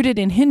rooted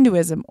in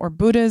Hinduism or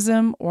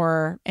Buddhism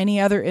or any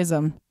other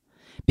ism,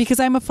 because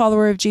I'm a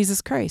follower of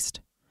Jesus Christ.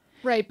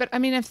 Right. But I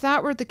mean, if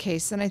that were the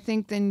case, then I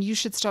think then you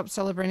should stop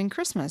celebrating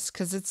Christmas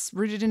because it's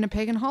rooted in a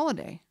pagan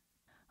holiday.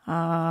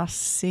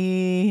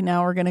 See,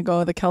 now we're going to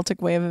go the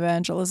Celtic way of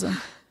evangelism.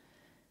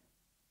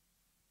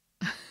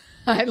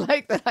 I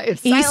like that. I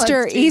have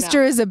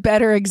Easter is a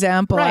better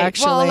example, right.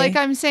 actually. Well, like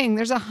I'm saying,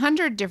 there's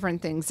 100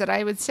 different things that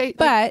I would say.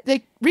 But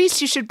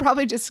Reese, you should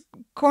probably just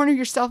corner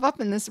yourself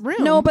up in this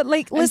room. No, but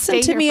like,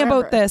 listen to me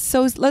about this.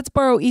 So let's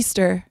borrow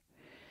Easter.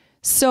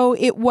 So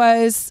it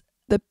was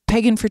the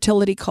pagan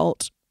fertility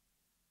cult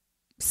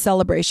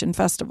celebration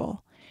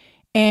festival.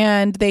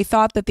 And they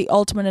thought that the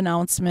ultimate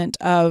announcement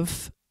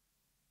of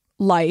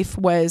life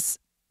was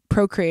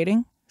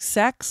procreating,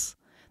 sex.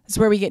 That's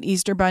where we get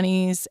Easter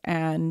bunnies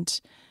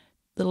and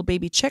little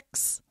baby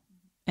chicks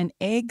and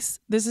eggs.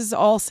 This is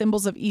all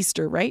symbols of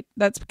Easter, right?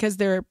 That's because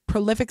they're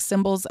prolific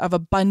symbols of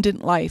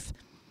abundant life.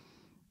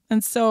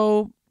 And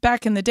so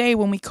back in the day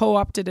when we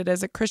co-opted it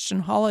as a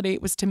Christian holiday,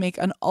 it was to make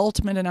an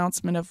ultimate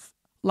announcement of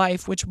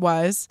life, which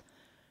was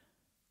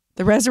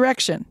the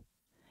resurrection.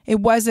 It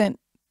wasn't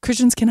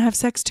Christians can have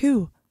sex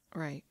too.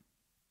 Right.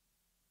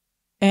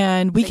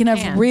 And we can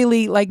have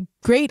really like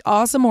great,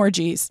 awesome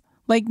orgies.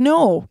 Like,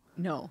 no.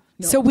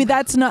 So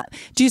that's not,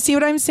 do you see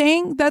what I'm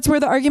saying? That's where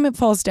the argument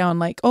falls down.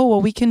 Like, oh,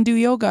 well, we can do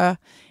yoga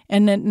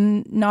and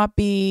then not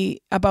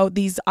be about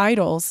these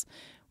idols.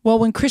 Well,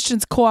 when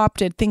Christians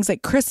co-opted things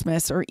like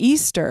Christmas or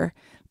Easter,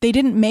 they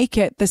didn't make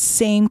it the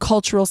same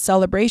cultural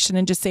celebration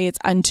and just say it's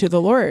unto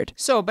the Lord.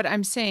 So, but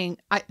I'm saying,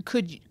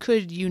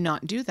 could you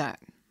not do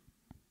that?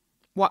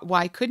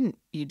 Why couldn't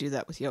you do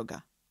that with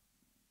yoga?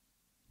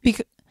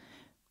 Because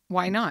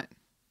why not?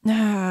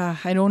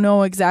 I don't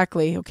know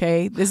exactly.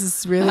 Okay. This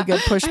is really good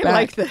pushback. I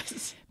like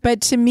this.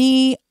 But to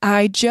me,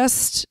 I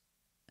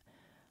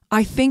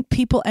think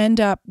people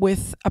end up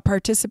with a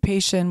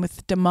participation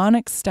with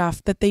demonic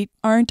stuff that they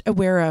aren't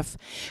aware of.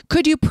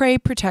 Could you pray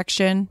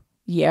protection?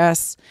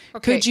 Yes.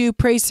 Okay. Could you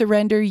pray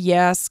surrender?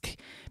 Yes.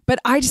 But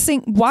I just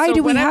think, why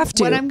do we have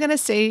to? What I'm going to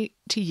say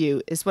to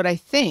you is what I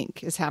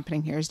think is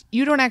happening here is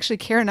you don't actually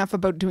care enough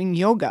about doing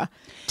yoga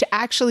to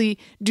actually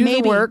do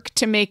the work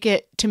to make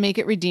it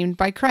redeemed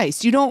by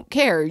Christ. You don't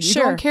care. You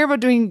don't care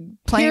about doing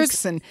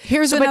planks.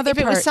 Here's another part.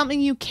 If it was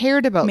something you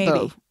cared about,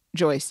 though,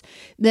 Joyce,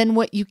 then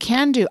what you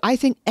can do, I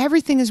think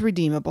everything is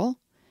redeemable.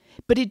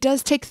 But it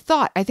does take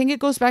thought. I think it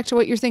goes back to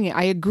what you're thinking.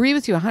 I agree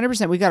with you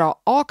 100%. We got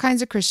all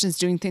kinds of Christians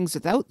doing things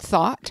without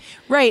thought.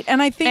 Right.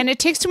 And it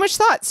takes too much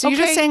thought. So you're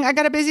just saying, I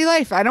got a busy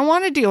life. I don't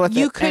want to deal with it.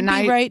 You could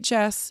be right,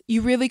 Jess.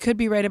 You really could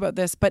be right about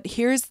this. But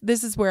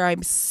this is where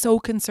I'm so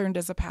concerned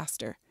as a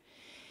pastor.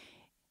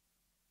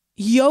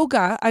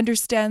 Yoga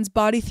understands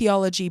body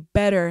theology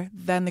better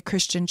than the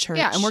Christian church.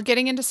 Yeah, and we're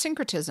getting into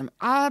syncretism.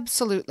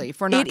 Absolutely. If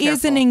we're not careful. It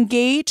is an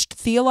engaged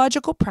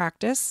theological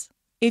practice.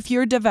 If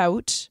you're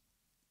devout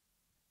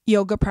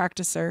yoga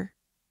practicer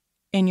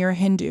and you're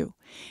Hindu,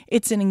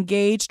 it's an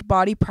engaged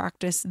body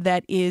practice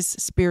that is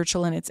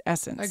spiritual in its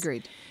essence.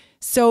 Agreed.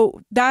 So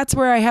that's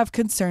where I have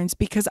concerns,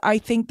 because I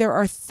think there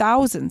are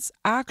thousands,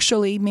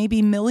 actually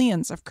maybe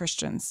millions of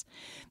Christians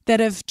that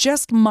have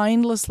just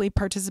mindlessly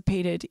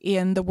participated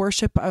in the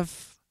worship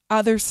of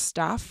other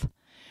stuff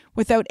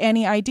without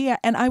any idea.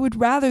 And I would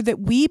rather that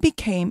we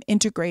became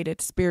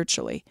integrated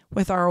spiritually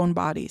with our own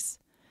bodies.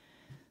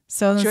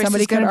 So then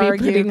somebody can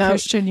argue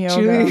Christian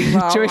yoga.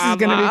 Joyce is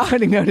going to be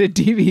putting out a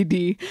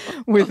DVD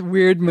with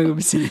weird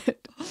moves in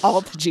it.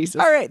 All to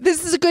Jesus. All right.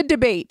 This is a good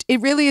debate.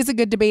 It really is a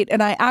good debate.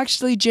 And I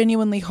actually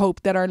genuinely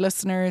hope that our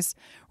listeners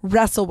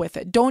wrestle with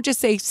it. Don't just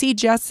say, see,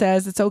 Jess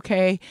says it's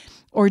okay,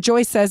 or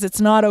Joyce says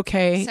it's not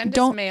okay. Send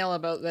us mail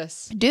about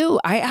this.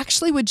 I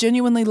actually would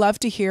genuinely love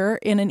to hear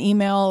in an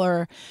email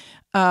or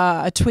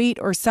a tweet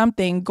or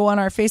something. Go on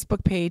our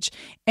Facebook page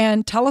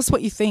and tell us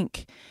what you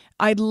think.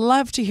 I'd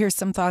love to hear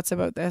some thoughts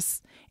about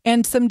this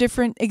and some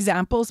different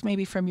examples,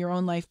 maybe from your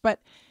own life. But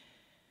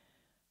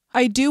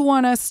I do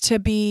want us to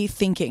be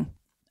thinking.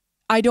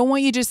 I don't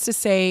want you just to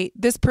say,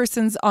 this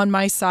person's on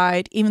my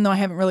side, even though I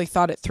haven't really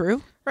thought it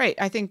through. Right.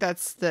 I think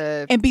that's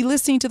and be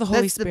listening to the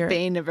Holy Spirit. That's the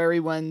bane of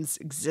everyone's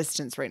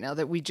existence right now,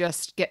 that we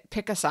just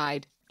pick a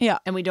side. Yeah.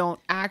 And we don't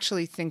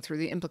actually think through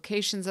the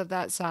implications of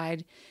that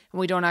side. And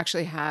we don't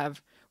actually have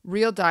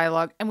real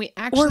dialogue. And we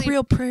actually... Or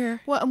real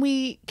prayer. Well, and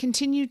we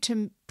continue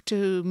to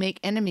make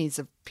enemies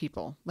of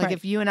people. Like, right.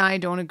 If you and I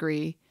don't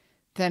agree,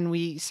 then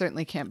we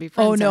certainly can't be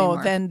friends anymore. Oh,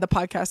 no. Then the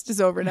podcast is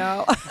over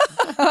now.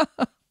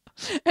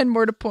 And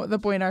more to the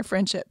point, our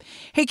friendship.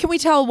 Hey, can I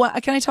tell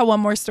one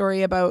more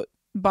story about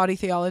body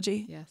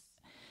theology? Yes.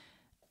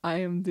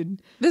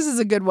 This is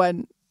a good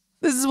one.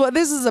 This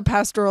is a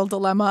pastoral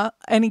dilemma.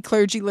 Any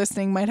clergy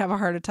listening might have a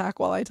heart attack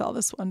while I tell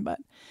this one. But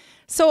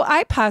so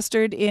I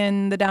pastored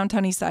in the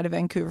downtown east side of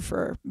Vancouver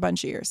for a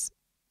bunch of years.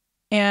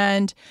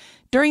 And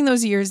during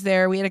those years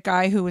there, we had a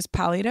guy who was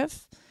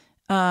palliative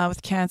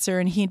with cancer,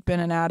 and he'd been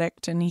an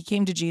addict, and he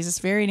came to Jesus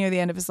very near the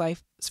end of his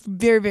life. It's a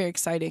very, very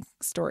exciting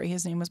story.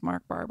 His name was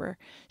Mark Barber.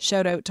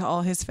 Shout out to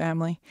all his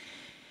family.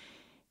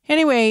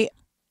 Anyway,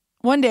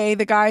 one day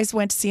the guys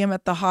went to see him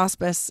at the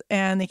hospice,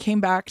 and they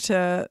came back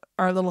to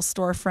our little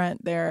storefront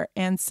there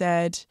and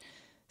said,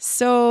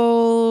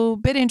 So,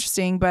 bit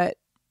interesting, but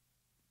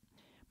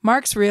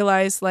Mark's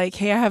realized, like,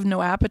 hey, I have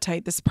no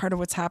appetite. This is part of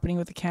what's happening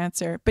with the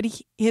cancer. But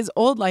his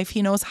old life,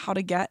 he knows how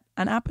to get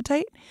an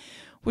appetite,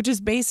 which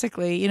is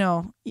basically, you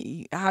know,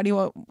 how do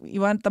you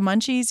want the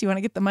munchies? You want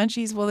to get the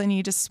munchies? Well, then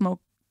you just smoke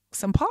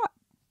some pot.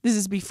 This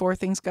is before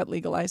things got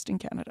legalized in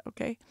Canada,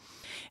 okay?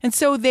 And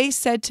so they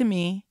said to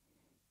me,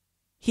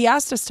 he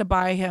asked us to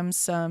buy him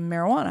some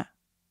marijuana,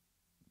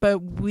 but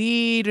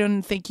we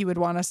didn't think he would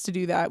want us to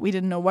do that. We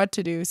didn't know what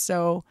to do.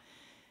 So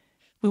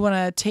we want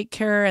to take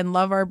care and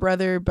love our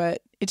brother,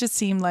 but it just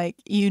seemed like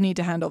you need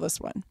to handle this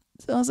one.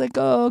 So I was like,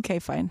 oh, okay,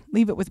 fine.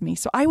 Leave it with me.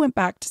 So I went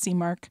back to see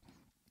Mark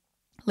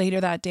later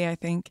that day, I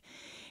think.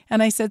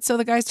 And I said, so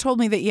the guys told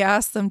me that you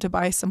asked them to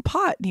buy some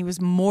pot. And he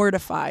was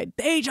mortified.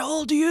 They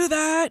told you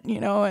that,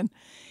 you know,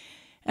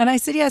 and I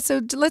said, yeah,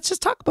 so let's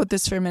just talk about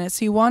this for a minute.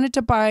 So you wanted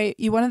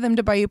them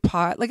to buy you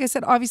pot. Like I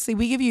said, obviously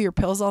we give you your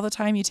pills all the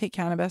time. You take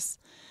cannabis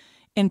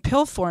in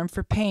pill form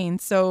for pain.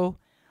 So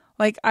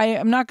like,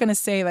 I'm not going to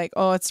say like,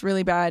 oh, it's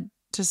really bad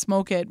to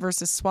smoke it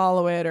versus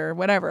swallow it or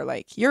whatever.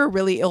 Like, you're a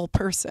really ill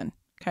person.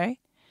 Okay.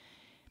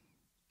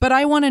 But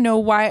I want to know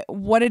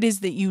what it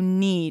is that you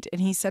need.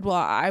 And he said, well,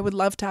 I would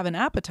love to have an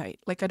appetite.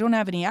 Like, I don't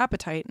have any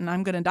appetite and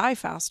I'm going to die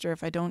faster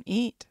if I don't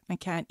eat. I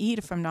can't eat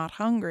if I'm not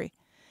hungry.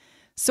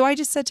 So I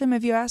just said to him,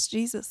 have you asked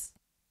Jesus?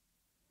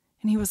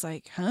 And he was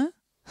like, huh?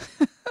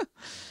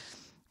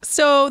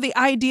 So the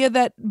idea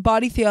that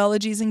body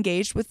theology is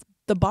engaged with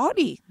the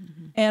body,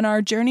 and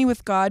our journey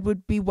with God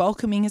would be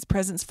welcoming his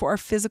presence for our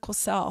physical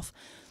self.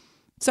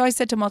 So I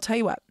said to him, I'll tell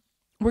you what,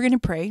 we're going to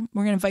pray.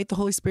 We're going to invite the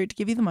Holy Spirit to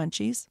give you the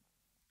munchies.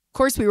 Of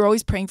course, we were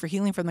always praying for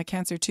healing from the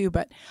cancer too,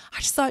 but I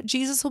just thought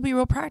Jesus will be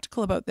real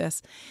practical about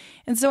this.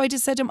 And so I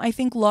just said to him, I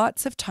think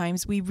lots of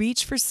times we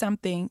reach for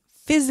something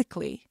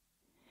physically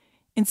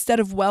instead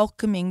of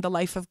welcoming the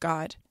life of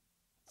God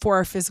for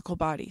our physical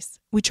bodies.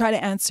 We try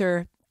to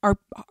answer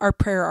our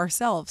prayer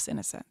ourselves, in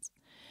a sense.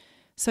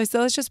 So I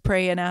said, let's just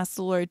pray and ask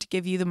the Lord to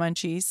give you the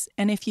munchies.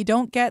 And if you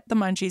don't get the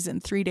munchies in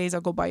 3 days, I'll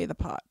go buy you the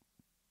pot.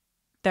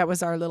 That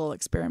was our little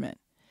experiment.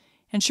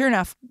 And sure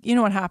enough, you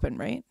know what happened,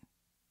 right?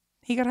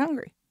 He got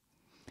hungry.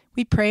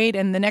 We prayed,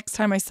 and the next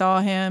time I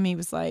saw him, he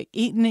was like,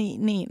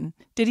 eating.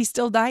 Did he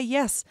still die?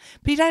 Yes.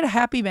 But he died a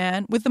happy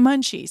man with the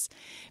munchies,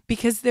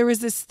 because there was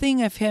this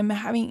thing of him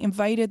having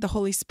invited the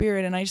Holy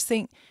Spirit. And I just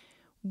think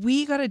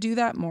we got to do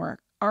that more.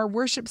 Our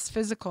worship's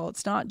physical.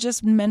 It's not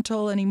just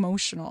mental and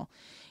emotional.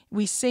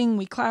 We sing,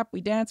 we clap,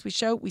 we dance, we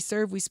shout, we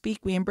serve, we speak,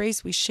 we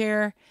embrace, we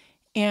share.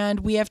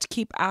 And we have to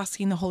keep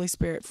asking the Holy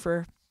Spirit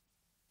for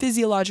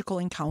physiological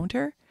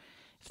encounter,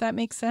 if that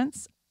makes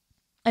sense.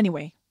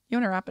 Anyway, you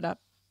want to wrap it up?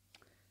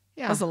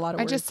 Yeah. That was a lot of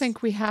words. I just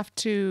think we have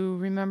to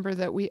remember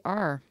that we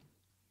are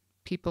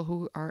people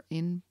who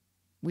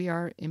we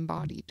are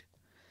embodied.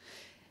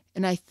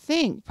 And I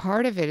think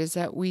part of it is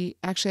that we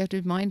actually have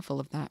to be mindful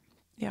of that.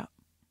 Yeah.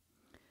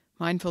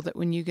 Mindful that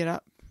when you get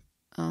up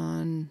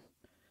on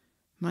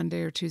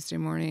Monday or Tuesday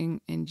morning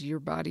and your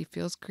body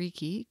feels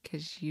creaky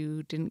because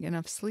you didn't get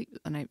enough sleep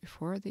the night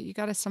before, that you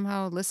got to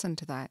somehow listen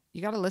to that.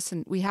 You got to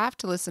listen. We have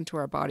to listen to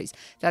our bodies.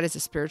 That is a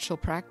spiritual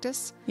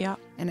practice. Yeah.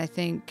 And I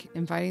think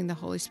inviting the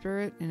Holy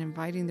Spirit and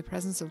inviting the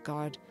presence of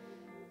God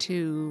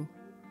to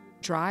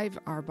drive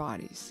our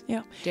bodies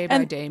day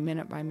by day,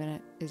 minute by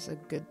minute is a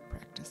good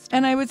practice.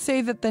 And I would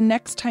say that the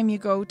next time you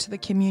go to the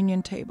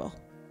communion table,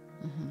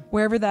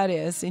 wherever that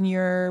is in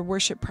your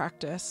worship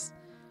practice,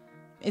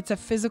 it's a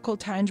physical,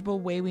 tangible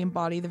way we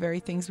embody the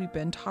very things we've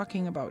been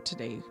talking about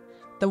today.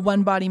 The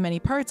one body, many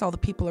parts, all the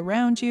people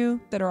around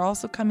you that are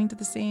also coming to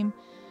the same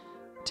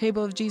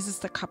table of Jesus,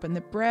 the cup and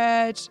the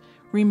bread,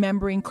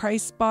 remembering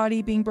Christ's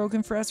body being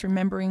broken for us,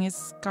 remembering his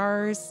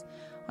scars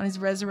on his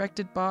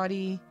resurrected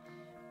body,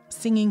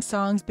 singing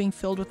songs, being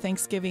filled with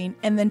thanksgiving,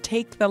 and then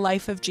take the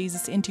life of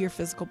Jesus into your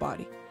physical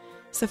body.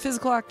 It's a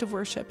physical act of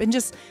worship. And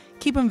just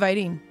keep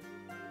inviting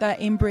that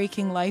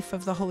inbreaking life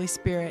of the Holy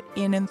Spirit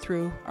in and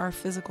through our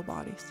physical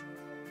bodies.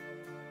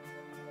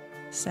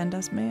 Send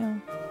us mail.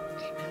 Amen.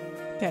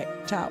 Okay,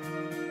 ciao.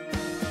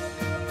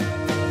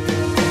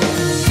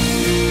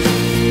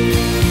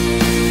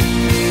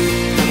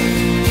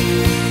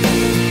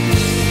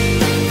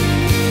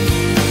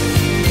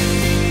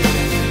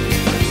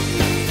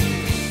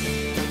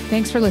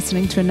 Thanks for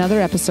listening to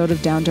another episode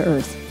of Down to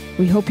Earth.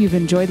 We hope you've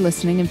enjoyed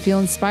listening and feel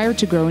inspired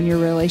to grow in your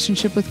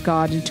relationship with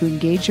God and to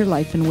engage your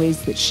life in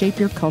ways that shape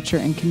your culture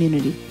and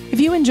community. If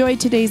you enjoyed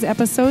today's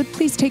episode,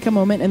 please take a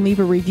moment and leave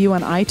a review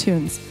on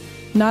iTunes.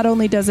 Not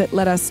only does it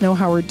let us know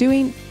how we're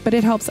doing, but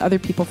it helps other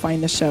people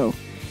find the show.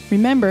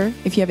 Remember,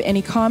 if you have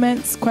any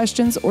comments,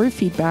 questions, or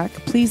feedback,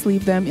 please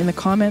leave them in the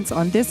comments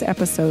on this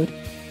episode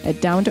at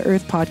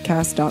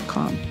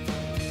downtoearthpodcast.com.